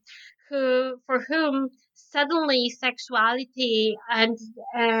people, who for whom suddenly sexuality and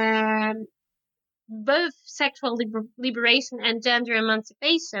both sexual liberation and gender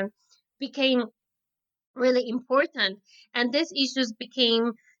emancipation became really important, and these issues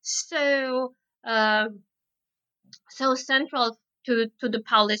became so uh, so central to the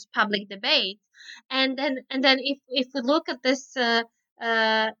Polish public debate. And then if we look at this,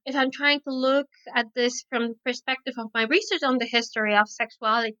 if I'm trying to look at this from the perspective of my research on the history of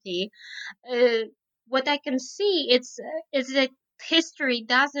sexuality, uh, what I can see is that history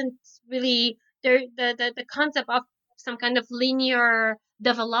doesn't really, the concept of some kind of linear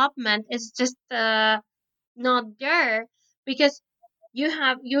development is just not there, because you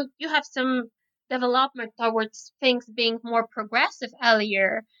have some development towards things being more progressive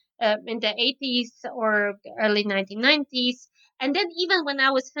earlier, in the 80s or early 1990s, and then even when I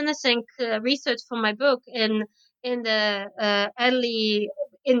was finishing research for my book in the early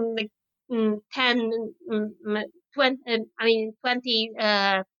in the 10 20 I mean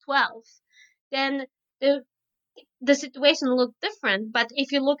 2012, then the the situation looked different. But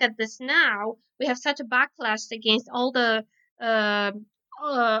if you look at this now, we have such a backlash against all uh,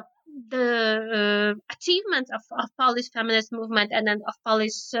 uh, the achievements of Polish feminist movement, and then of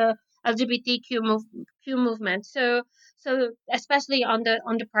Polish Q movement. So especially on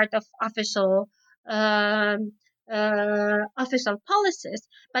the part of um, official policies,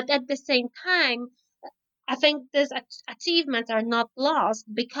 but at the same time, I think these achievements are not lost,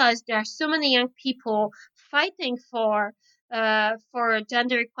 because there are so many young people fighting for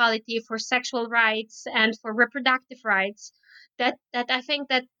gender equality, for sexual rights, and for reproductive rights, that I think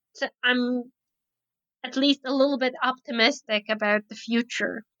that I'm at least a little bit optimistic about the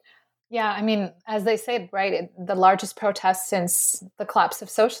future. Yeah, I mean, as they say, right, the largest protest since the collapse of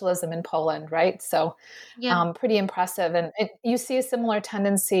socialism in Poland, right? So, Yeah, pretty impressive. And you see a similar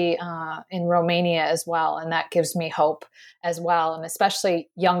tendency in Romania as well. And that gives me hope as well. And especially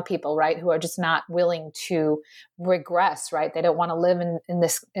young people, right, who are just not willing to regress, right? They don't want to live in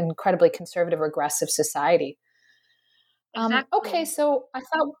this incredibly conservative, regressive society. Okay, exactly. so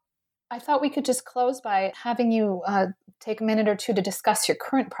I thought we could just close by having you take a minute or two to discuss your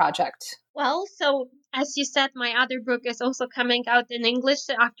current project. Well, so as you said, my other book is also coming out in English.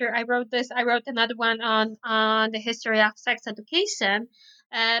 After I wrote this, I wrote another one on the history of sex education.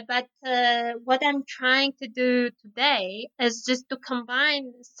 But what I'm trying to do today is just to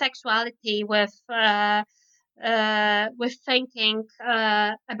combine sexuality with thinking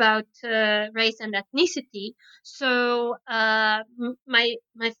about race and ethnicity. So my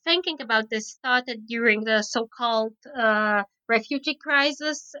thinking about this started during the so-called refugee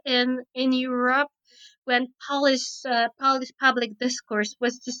crisis in Europe, when Polish public discourse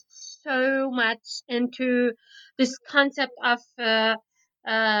was just so much into this concept of uh,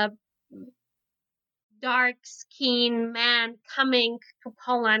 dark skinned man coming to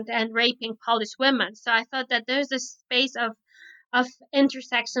Poland and raping Polish women. So I thought that there's a space of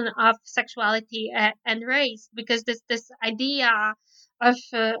intersection of sexuality and race, because this idea of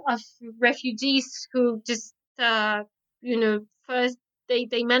refugees who just first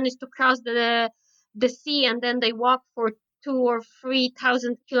they manage to cross the sea, and then they walk for 2 or 3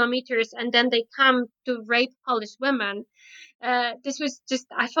 thousand kilometers, and then they come to rape Polish women. This was just,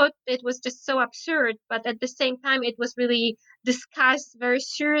 I thought it was just so absurd, but at the same time, it was really discussed very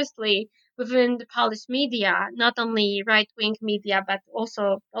seriously within the Polish media, not only right wing media, but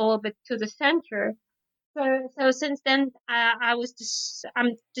also a little bit to the center. So since then, I'm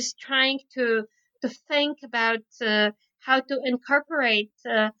just trying to think about how to incorporate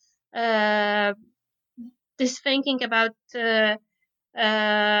uh, this thinking about. I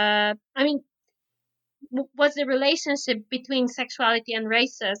mean, what's the relationship between sexuality and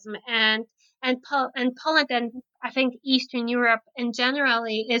racism, and Poland, and I think Eastern Europe in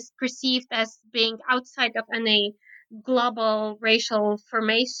generally is perceived as being outside of any global racial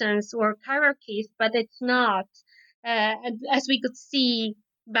formations or hierarchies, but it's not. As we could see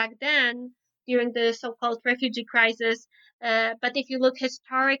back then during the so-called refugee crisis, but if you look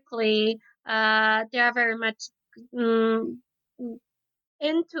historically, they are very much. Um,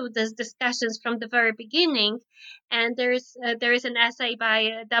 into these discussions from the very beginning. And there is an essay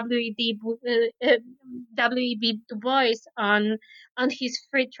by W.E.B. Du Bois on his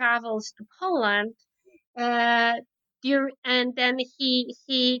free travels to Poland. And then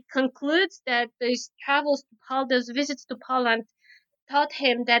he concludes that those visits to Poland taught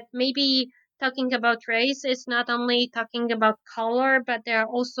him that maybe talking about race is not only talking about color, but there are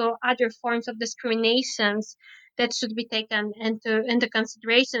also other forms of discriminations that should be taken into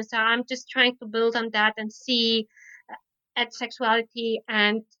consideration. So I'm just trying to build on that and see at sexuality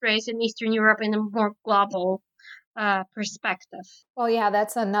and race in Eastern Europe in a more global perspective. Well, yeah,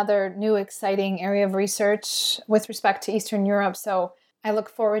 that's another new exciting area of research with respect to Eastern Europe. So I look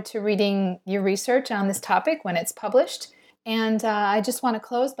forward to reading your research on this topic when it's published. And I just want to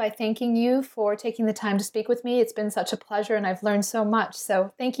close by thanking you for taking the time to speak with me. It's been such a pleasure and I've learned so much.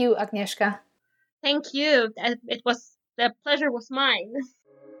 So thank you, Agnieszka. Thank you. The pleasure was mine.